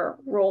or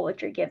role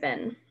that you're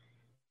given.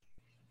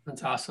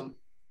 That's awesome.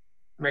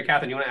 Mary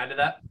Catherine, you want to add to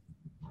that?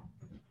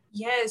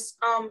 Yes.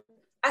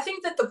 I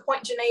think that the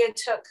point Janaea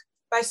took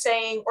by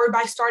saying, or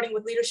by starting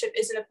with leadership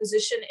isn't a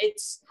position,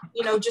 it's,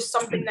 just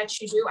something that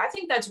you do. I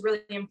think that's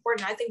really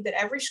important. I think that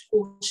every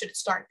school should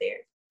start there.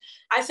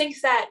 I think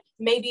that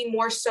maybe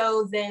more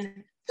so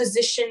than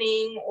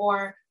positioning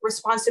or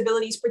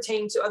responsibilities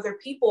pertaining to other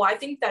people, I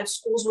think that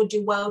schools would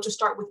do well to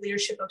start with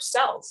leadership of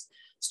self.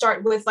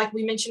 Start with, like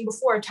we mentioned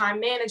before, time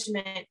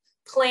management,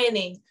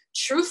 planning,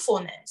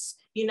 truthfulness,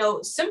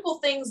 simple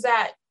things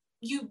that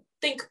you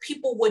think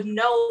people would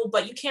know,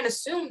 but you can't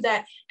assume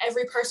that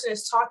every person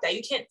is taught that.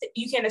 You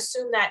can't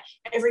assume that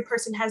every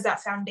person has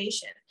that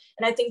foundation.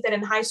 And I think that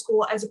in high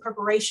school, as a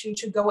preparation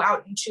to go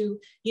out into,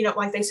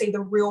 like they say,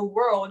 the real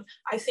world,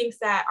 I think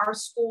that our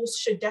schools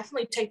should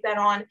definitely take that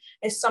on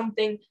as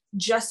something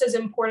just as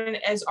important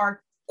as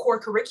our core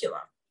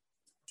curriculum.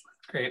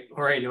 Great.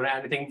 All right. Do you want to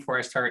add anything before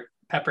I start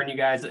peppering you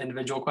guys with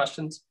individual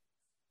questions?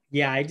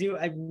 Yeah, I do.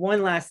 I have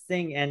one last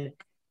thing, and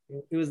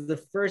it was the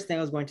first thing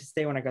I was going to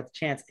say when I got the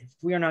chance. If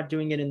we are not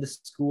doing it in the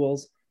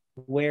schools,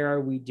 where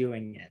are we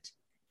doing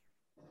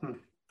it?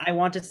 I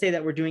want to say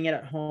that we're doing it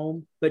at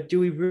home, but do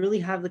we really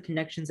have the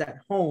connections at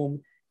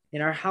home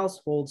in our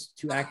households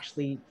to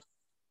actually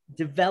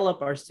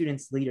develop our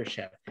students'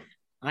 leadership?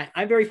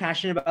 I'm very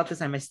passionate about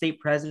this. I'm a state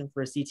president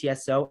for a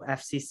CTSO,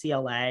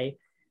 FCCLA,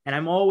 and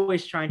I'm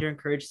always trying to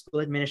encourage school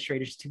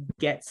administrators to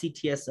get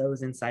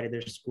CTSOs inside of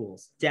their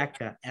schools.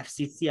 DECA,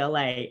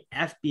 FCCLA,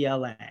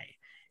 FBLA,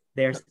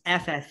 there's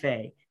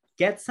FFA.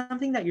 Get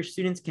something that your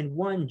students can,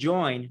 one,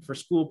 join for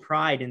school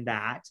pride in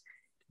that,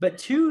 but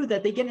two,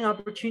 that they get an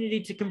opportunity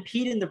to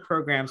compete in the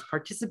programs,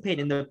 participate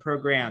in the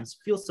programs,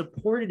 feel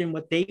supported in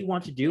what they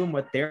want to do and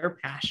what they're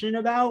passionate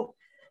about,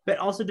 but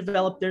also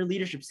develop their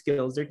leadership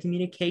skills, their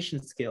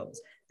communication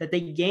skills, that they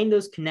gain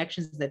those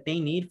connections that they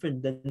need for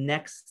the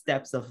next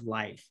steps of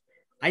life.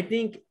 I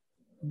think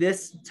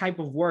this type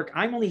of work,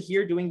 I'm only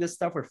here doing this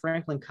stuff with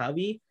Franklin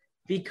Covey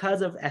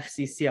because of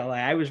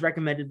FCCLA. I was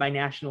recommended by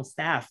national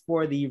staff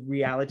for the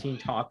Reality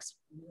Talks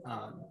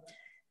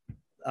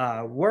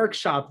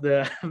workshop,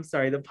 the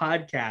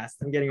podcast.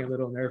 I'm getting a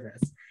little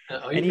nervous.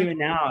 And even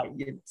now,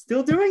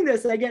 still doing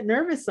this, I get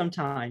nervous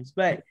sometimes.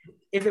 But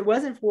if it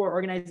wasn't for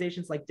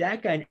organizations like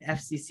DECA and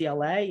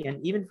FCCLA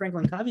and even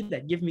Franklin Covey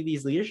that give me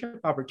these leadership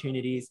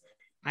opportunities,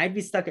 I'd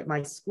be stuck at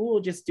my school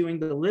just doing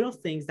the little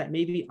things that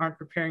maybe aren't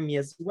preparing me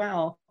as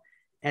well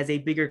as a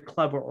bigger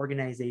club or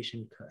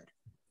organization could.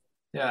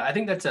 Yeah, I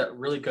think that's a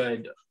really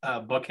good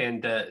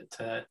bookend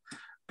to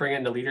bring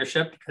into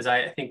leadership, because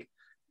I think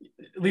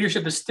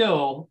leadership is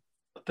still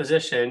a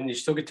position. You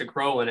still get to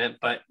grow in it.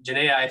 But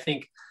Janaea, I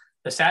think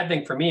the sad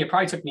thing for me, it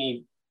probably took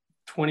me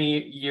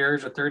 20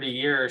 years or 30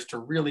 years to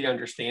really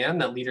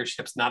understand that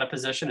leadership's not a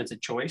position, it's a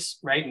choice,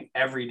 right? And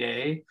every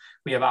day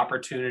we have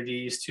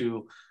opportunities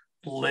to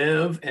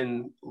live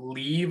and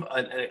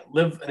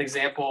live an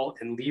example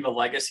and leave a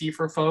legacy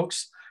for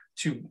folks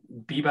to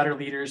be better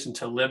leaders and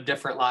to live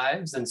different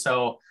lives. And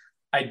so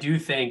I do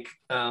think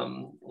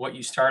what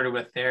you started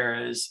with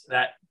there is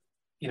that,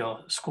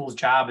 school's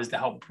job is to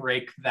help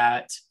break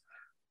that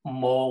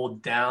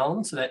mold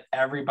down so that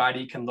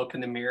everybody can look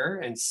in the mirror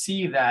and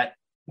see that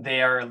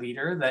they are a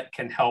leader that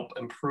can help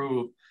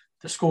improve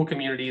the school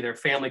community, their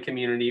family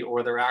community,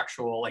 or their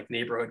actual like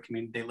neighborhood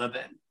community they live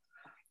in.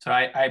 So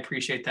I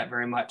appreciate that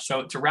very much.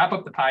 So to wrap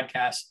up the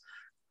podcast,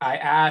 I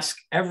ask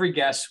every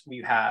guest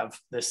we have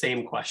the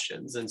same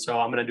questions. And so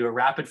I'm going to do a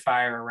rapid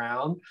fire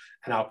round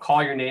and I'll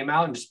call your name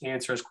out and just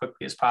answer as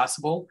quickly as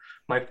possible.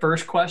 My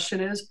first question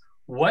is,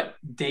 what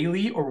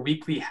daily or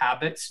weekly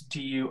habits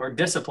or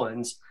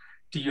disciplines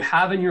do you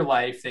have in your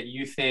life that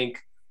you think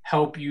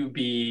help you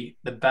be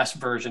the best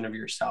version of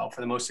yourself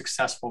or the most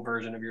successful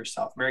version of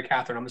yourself? Mary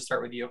Catherine, I'm going to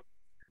start with you.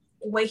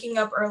 Waking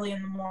up early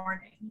in the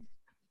morning.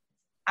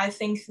 I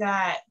think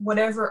that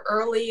whatever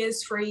early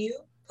is for you,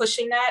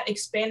 pushing that,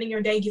 expanding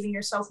your day, giving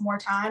yourself more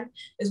time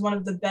is one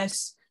of the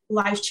best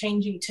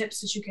life-changing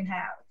tips that you can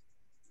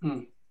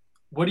have.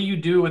 What do you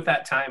do with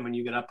that time when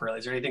you get up early?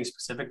 Is there anything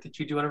specific that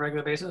you do on a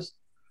regular basis?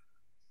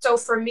 So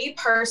for me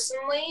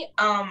personally,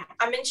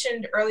 I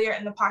mentioned earlier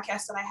in the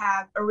podcast that I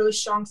have a really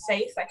strong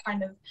faith that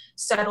kind of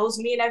settles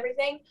me and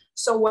everything.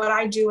 So what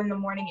I do in the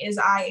morning is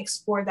I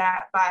explore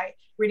that by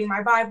reading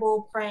my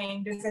Bible,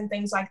 praying, different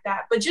things like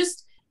that. But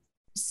just,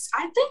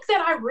 I think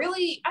I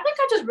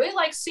just really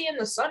like seeing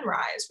the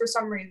sunrise for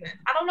some reason.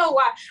 I don't know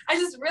why. I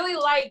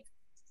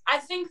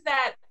think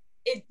that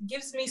it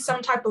gives me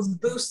some type of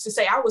boost to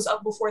say I was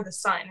up before the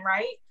sun,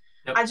 right?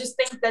 Yep. I just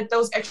think that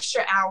those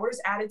extra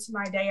hours added to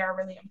my day are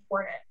really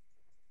important.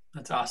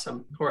 That's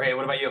awesome. Jorge,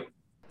 what about you?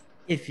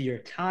 If you're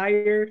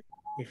tired,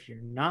 if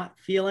you're not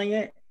feeling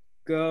it,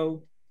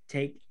 go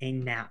take a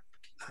nap.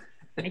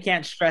 I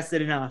can't stress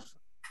it enough.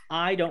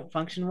 I don't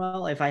function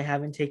well if I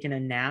haven't taken a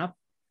nap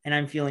and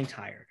I'm feeling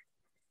tired.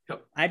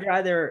 Yep. I'd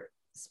rather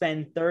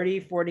spend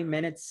 30, 40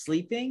 minutes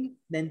sleeping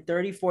than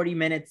 30, 40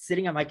 minutes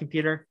sitting at my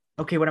computer.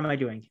 Okay, what am I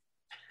doing?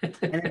 And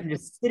then I'm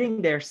just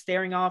sitting there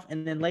staring off.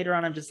 And then later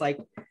on, I'm just like,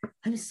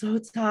 I'm so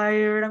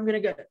tired. I'm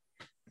going to go.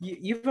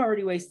 You've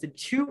already wasted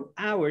 2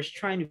 hours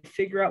trying to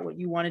figure out what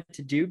you wanted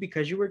to do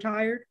because you were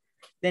tired.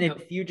 Then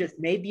if you just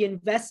made the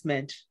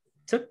investment,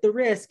 took the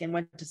risk and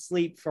went to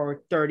sleep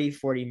for 30,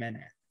 40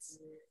 minutes.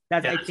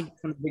 That's, I think,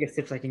 one of the biggest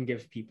tips I can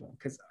give people.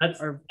 Because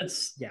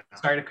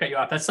sorry to cut you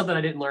off. That's something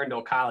I didn't learn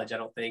until college, I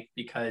don't think,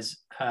 because,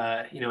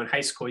 in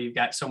high school, you've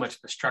got so much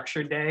of a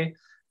structured day.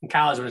 In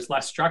college, when it's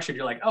less structured,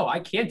 you're like, oh, I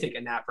can take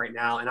a nap right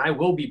now and I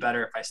will be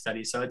better if I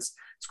study. So it's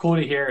cool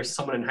to hear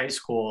someone in high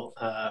school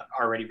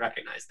already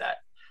recognize that.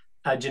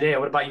 Janaea,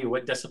 what about you?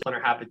 What discipline or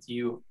habit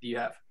do you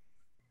have?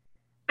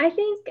 I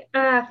think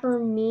for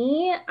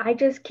me, I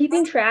just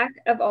keeping track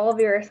of all of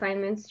your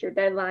assignments, your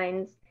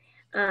deadlines.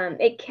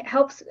 It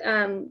helps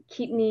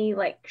keep me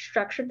like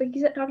structured, like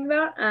you said, talking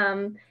about,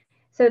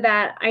 so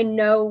that I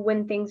know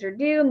when things are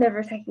due. I'm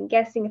never second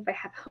guessing if I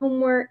have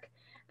homework,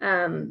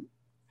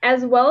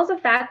 as well as the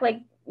fact, like,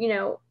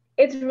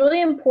 it's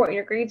really important.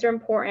 Your grades are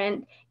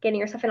important. Getting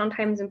your stuff in on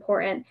time is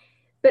important,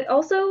 but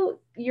also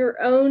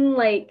your own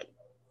like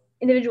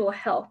individual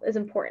health is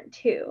important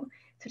too.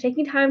 So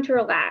taking time to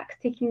relax,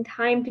 taking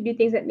time to do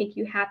things that make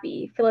you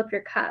happy, fill up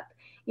your cup.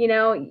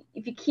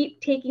 If you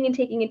keep taking and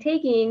taking and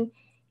taking,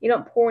 you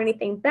don't pour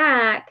anything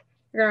back,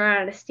 you're gonna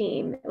run out of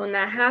steam. And when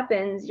that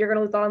happens, you're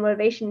gonna lose all the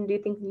motivation to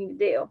do things you need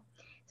to do.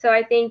 So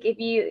I think if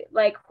you,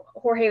 like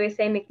Jorge was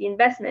saying, make the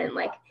investment,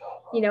 like,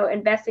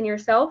 invest in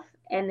yourself,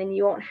 and then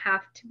you won't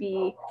have to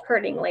be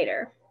hurting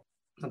later.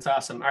 That's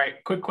awesome. All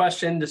right, quick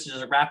question. This is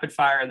just a rapid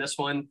fire on this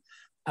one.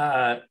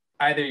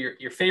 Either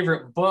your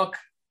favorite book,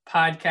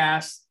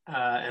 podcast,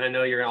 and I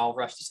know you're all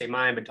rushed to say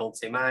mine, but don't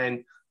say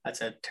mine.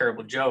 That's a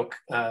terrible joke.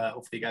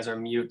 Hopefully you guys are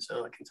on mute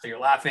so I can tell you're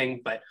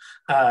laughing. But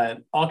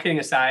all kidding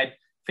aside,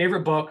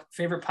 favorite book,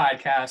 favorite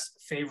podcast,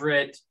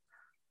 favorite,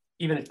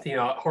 even,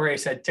 Jorge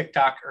said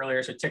TikTok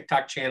earlier, so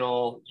TikTok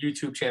channel,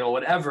 YouTube channel,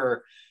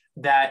 whatever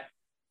that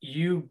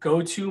you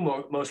go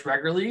to most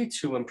regularly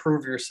to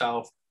improve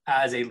yourself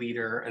as a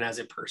leader and as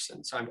a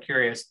person. So I'm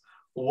curious,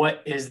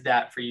 what is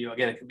that for you?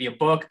 Again, it could be a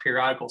book,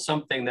 periodical,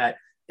 something that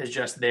is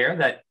just there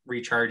that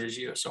recharges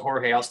you. So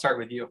Jorge, I'll start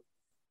with you.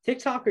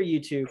 TikTok or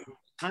YouTube?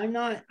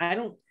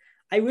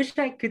 I wish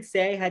I could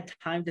say I had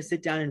time to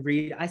sit down and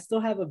read. I still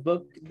have a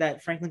book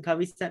that Franklin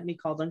Covey sent me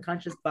called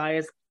Unconscious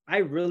Bias. I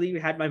really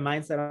had my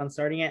mindset on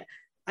starting it.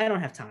 I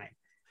don't have time.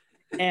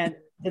 And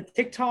the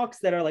TikToks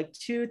that are like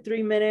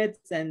 2-3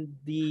 minutes and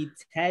the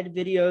TED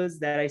videos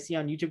that I see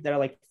on YouTube that are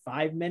like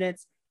 5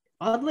 minutes,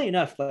 oddly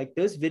enough, like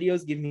those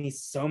videos give me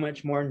so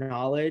much more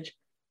knowledge,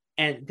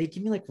 and they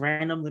give me like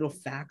random little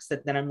facts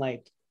that then I'm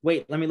like,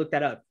 wait, let me look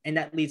that up. And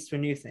that leads to a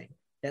new thing.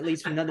 That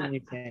leads to another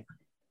new thing.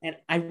 And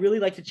I really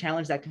like to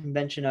challenge that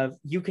convention of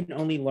you can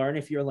only learn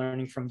if you're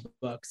learning from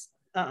books.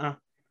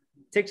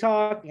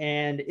 TikTok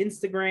and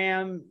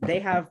Instagram, they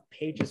have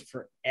pages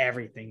for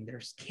everything.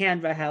 There's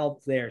Canva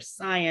help, there's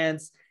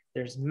science,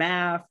 there's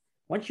math.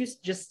 Once you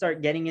just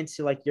start getting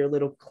into like your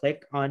little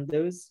click on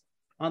those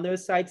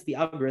sites, the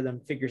algorithm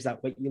figures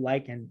out what you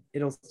like and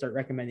it'll start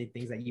recommending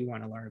things that you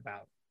want to learn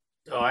about.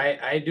 Oh,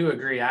 I do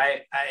agree.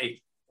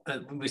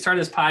 When we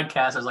started this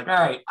podcast, I was like, all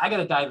right, I got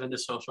to dive into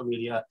social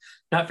media.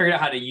 Not figured out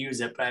how to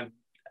use it, but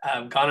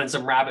gone on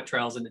some rabbit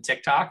trails into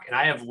TikTok, and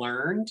I have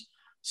learned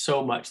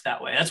so much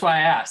that way. That's why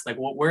I asked, like,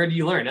 where do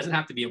you learn? It doesn't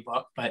have to be a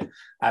book, but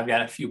I've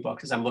got a few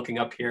books as I'm looking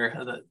up here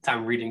at the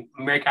time reading.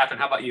 Mary Catherine,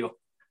 how about you?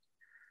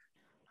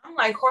 I'm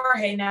like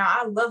Jorge now.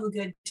 I love a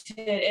good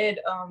TED Ed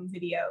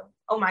video.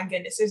 Oh my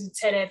goodness, there's a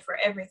TED Ed for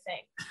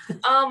everything.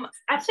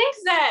 I think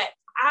that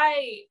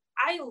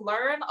I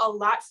learn a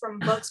lot from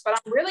books, but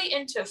I'm really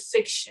into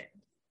fiction.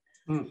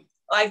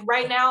 Like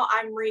right now,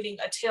 I'm reading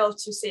A Tale of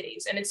Two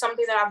Cities, and it's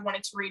something that I've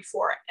wanted to read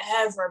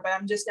forever, but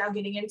I'm just now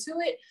getting into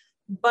it.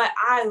 But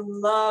I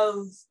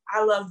love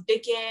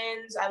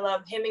Dickens. I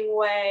love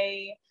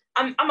Hemingway.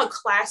 I'm a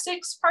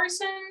classics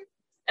person,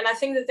 and I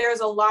think that there's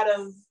a lot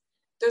of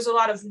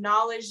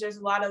knowledge. There's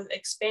a lot of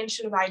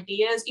expansion of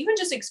ideas, even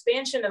just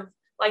expansion of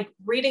like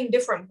reading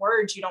different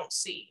words you don't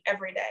see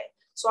every day.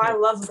 So I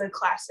love a good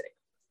classic.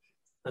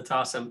 That's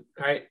awesome.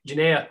 All right,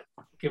 Janaea,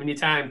 giving you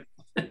time.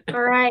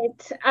 All right.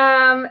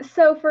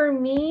 So for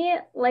me,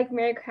 like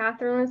Mary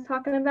Catherine was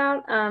talking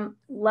about,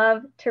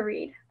 love to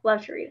read.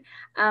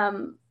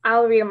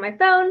 I'll read on my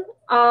phone.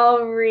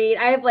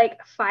 I have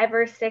like 5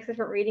 or 6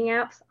 different reading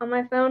apps on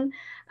my phone.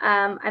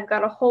 I've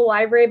got a whole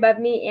library above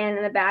me and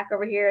in the back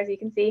over here, as you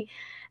can see.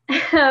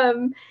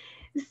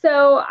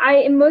 So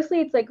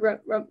mostly it's like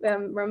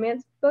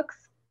romance books,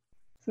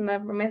 some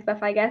romance stuff,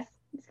 I guess.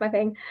 It's my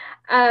thing.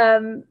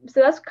 So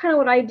that's kind of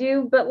what I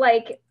do. But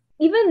like,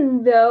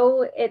 even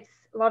though a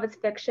lot of it's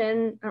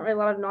fiction, not really a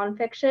lot of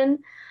nonfiction,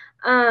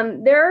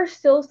 there are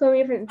still so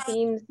many different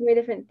themes, so many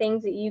different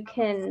things that you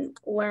can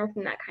learn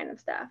from that kind of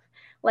stuff.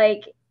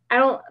 Like, I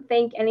don't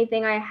think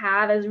anything I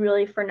have is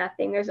really for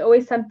nothing. There's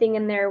always something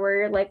in there where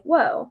you're like,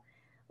 whoa,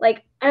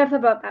 like, I never thought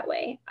about it that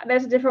way.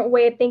 There's a different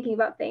way of thinking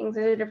about things.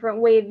 There's a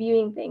different way of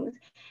viewing things.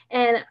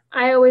 And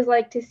I always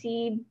like to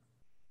see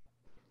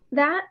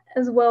that,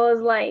 as well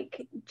as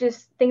like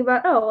just think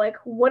about, like,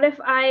 what if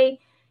I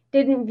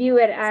didn't view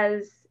it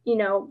as,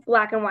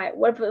 black and white?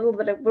 What if a little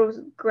bit of what was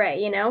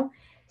gray,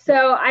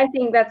 So I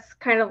think that's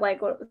kind of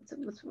like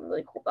what's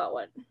really cool about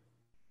what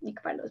you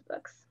can find in those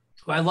books.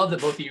 Well, I love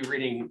that both of you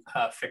reading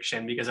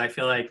fiction, because I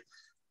feel like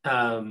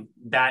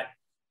that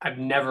I've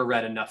never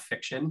read enough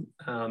fiction,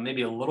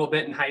 maybe a little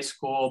bit in high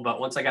school, but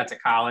once I got to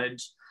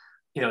college,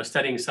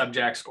 studying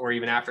subjects, or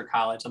even after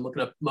college, I'm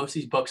looking up most of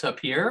these books up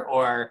here,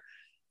 or,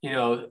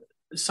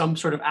 some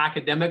sort of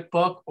academic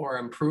book or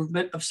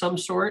improvement of some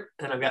sort.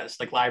 And I've got this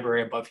like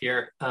library above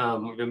here,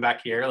 even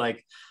back here.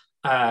 Like,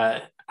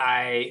 I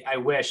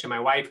wish, and my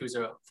wife, who's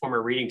a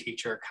former reading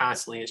teacher,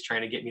 constantly is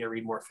trying to get me to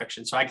read more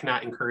fiction. So I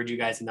cannot encourage you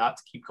guys enough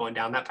to keep going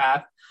down that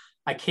path.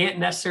 I can't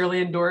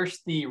necessarily endorse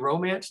the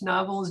romance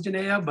novels,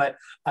 Janaea, but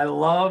I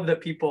love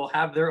that people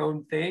have their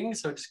own thing.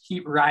 So just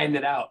keep riding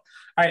it out.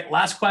 All right,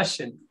 last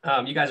question.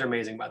 You guys are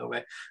amazing, by the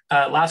way.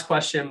 Last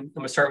question. I'm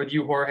going to start with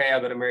you, Jorge.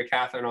 I'll go to Mary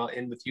Catherine. I'll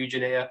end with you,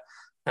 Janaea.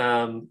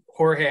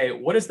 Jorge,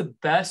 what is the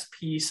best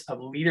piece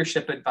of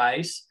leadership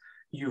advice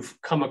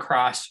you've come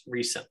across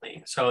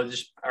recently? So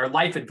just our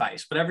life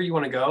advice, whatever you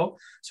want to go.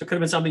 So it could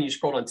have been something you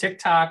scrolled on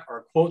TikTok, or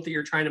a quote that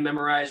you're trying to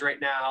memorize right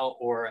now,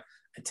 or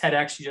a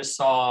TEDx you just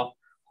saw.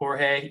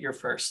 Jorge, you're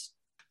first.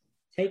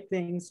 Take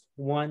things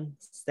one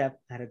step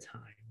at a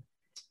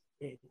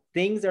time.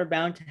 Things are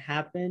bound to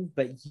happen,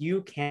 but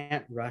you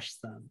can't rush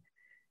them.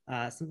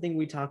 Something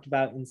we talked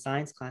about in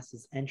science class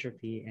is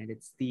entropy, and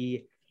it's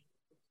the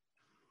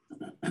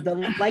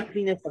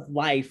likeliness of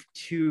life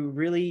to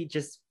really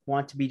just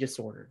want to be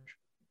disordered.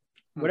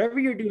 Whatever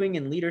you're doing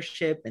in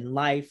leadership and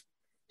life,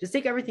 just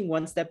take everything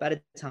one step at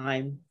a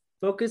time.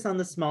 Focus on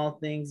the small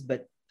things,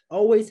 but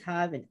always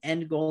have an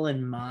end goal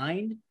in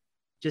mind.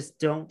 Just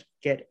don't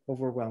get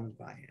overwhelmed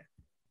by it.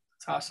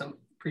 That's awesome.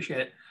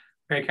 Appreciate it.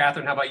 Mary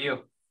Catherine, how about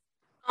you?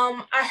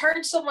 I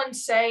heard someone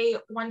say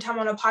one time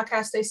on a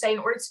podcast, they say, in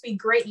order to be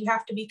great, you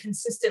have to be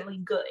consistently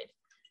good.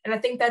 And I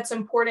think that's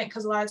important,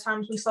 because a lot of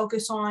times we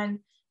focus on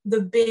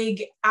the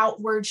big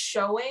outward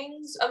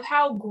showings of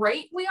how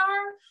great we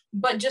are,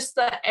 but just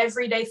the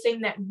everyday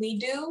thing that we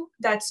do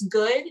that's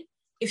good,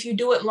 if you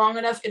do it long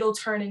enough, it'll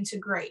turn into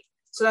great.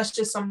 So that's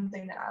just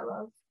something that I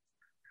love.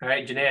 All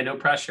right, Janaea, no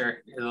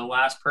pressure. You're the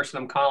last person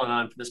I'm calling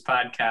on for this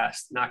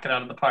podcast. Knock it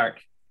out of the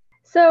park.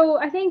 So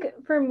I think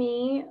for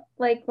me,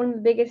 like, one of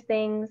the biggest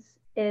things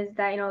is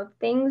that,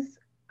 things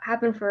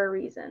happen for a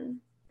reason.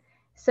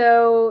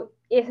 So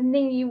if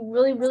something you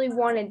really, really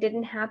wanted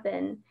didn't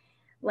happen,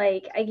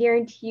 like, I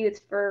guarantee you it's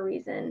for a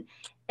reason.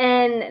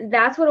 And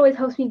that's what always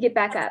helps me get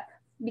back up.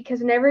 Because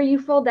whenever you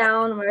fall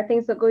down, whenever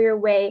things don't go your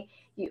way,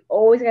 you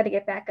always got to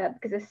get back up.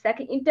 Because the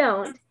second you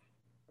don't,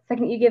 the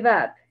second you give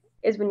up,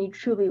 is when you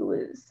truly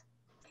lose.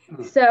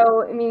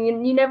 So, I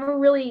mean, you never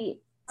really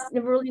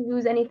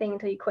lose anything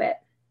until you quit.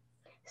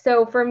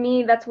 So for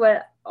me, that's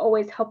what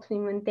always helps me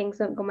when things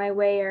don't go my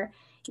way, or,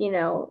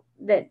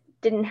 that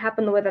didn't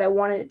happen the way that I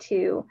wanted it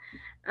to.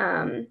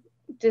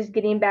 Just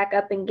getting back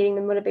up and getting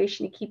the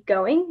motivation to keep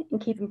going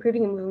and keep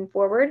improving and moving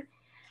forward.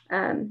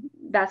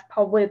 That's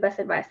probably the best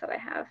advice that I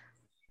have.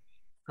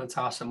 That's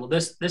awesome. Well,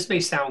 this may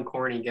sound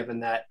corny,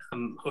 given that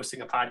I'm hosting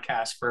a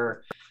podcast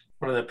for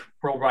one of the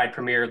worldwide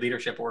premier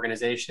leadership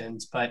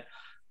organizations, but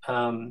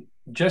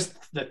just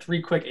the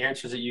 3 quick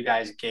answers that you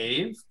guys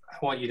gave, I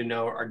want you to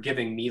know are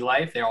giving me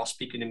life. They're all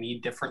speaking to me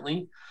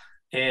differently.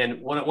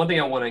 And one thing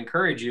I want to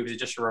encourage you is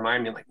just to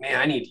remind me, like, man,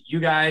 I need you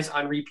guys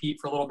on repeat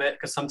for a little bit,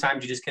 because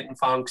sometimes you just get in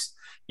funks.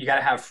 You got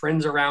to have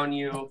friends around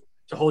you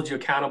to hold you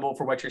accountable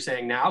for what you're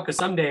saying now. Because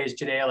some days,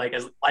 Janae, like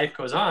as life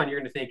goes on, you're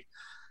going to think,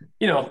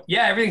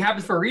 yeah, everything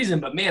happens for a reason,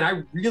 but man,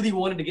 I really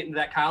wanted to get into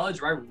that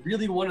college, or I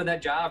really wanted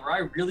that job, or I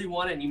really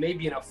wanted, and you may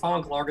be in a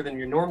funk longer than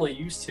you're normally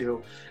used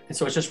to. And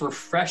so it's just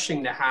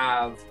refreshing to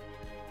have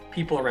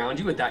people around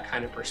you with that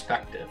kind of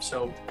perspective.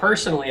 So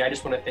personally, I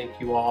just want to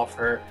thank you all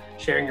for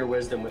sharing your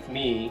wisdom with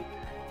me.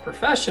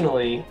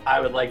 Professionally,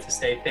 I would like to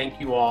say thank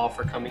you all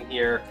for coming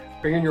here,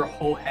 bringing your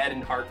whole head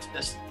and heart to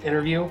this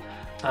interview.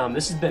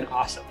 This has been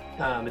awesome.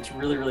 It's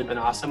really, really been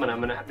awesome. And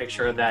I'm going to make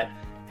sure that,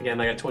 again,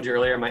 like I told you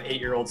earlier, my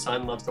 8-year-old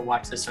son loves to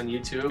watch this on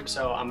YouTube.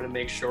 So I'm going to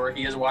make sure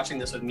he is watching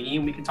this with me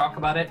and we can talk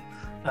about it.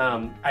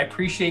 I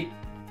appreciate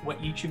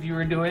what each of you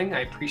are doing. I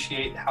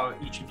appreciate how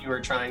each of you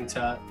are trying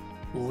to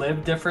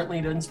live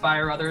differently to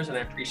inspire others. And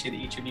I appreciate that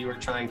each of you are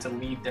trying to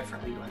lead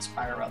differently to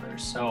inspire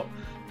others. So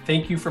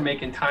thank you for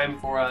making time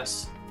for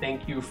us.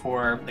 Thank you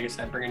for, like I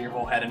said, bringing your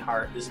whole head and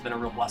heart. This has been a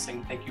real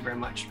blessing. Thank you very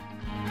much.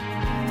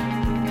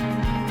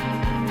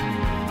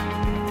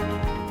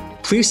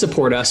 Please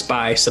support us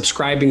by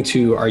subscribing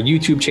to our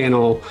YouTube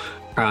channel,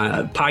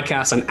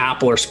 podcast on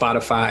Apple or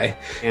Spotify,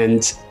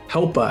 and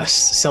help us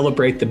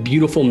celebrate the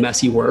beautiful,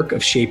 messy work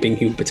of shaping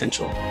human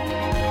potential.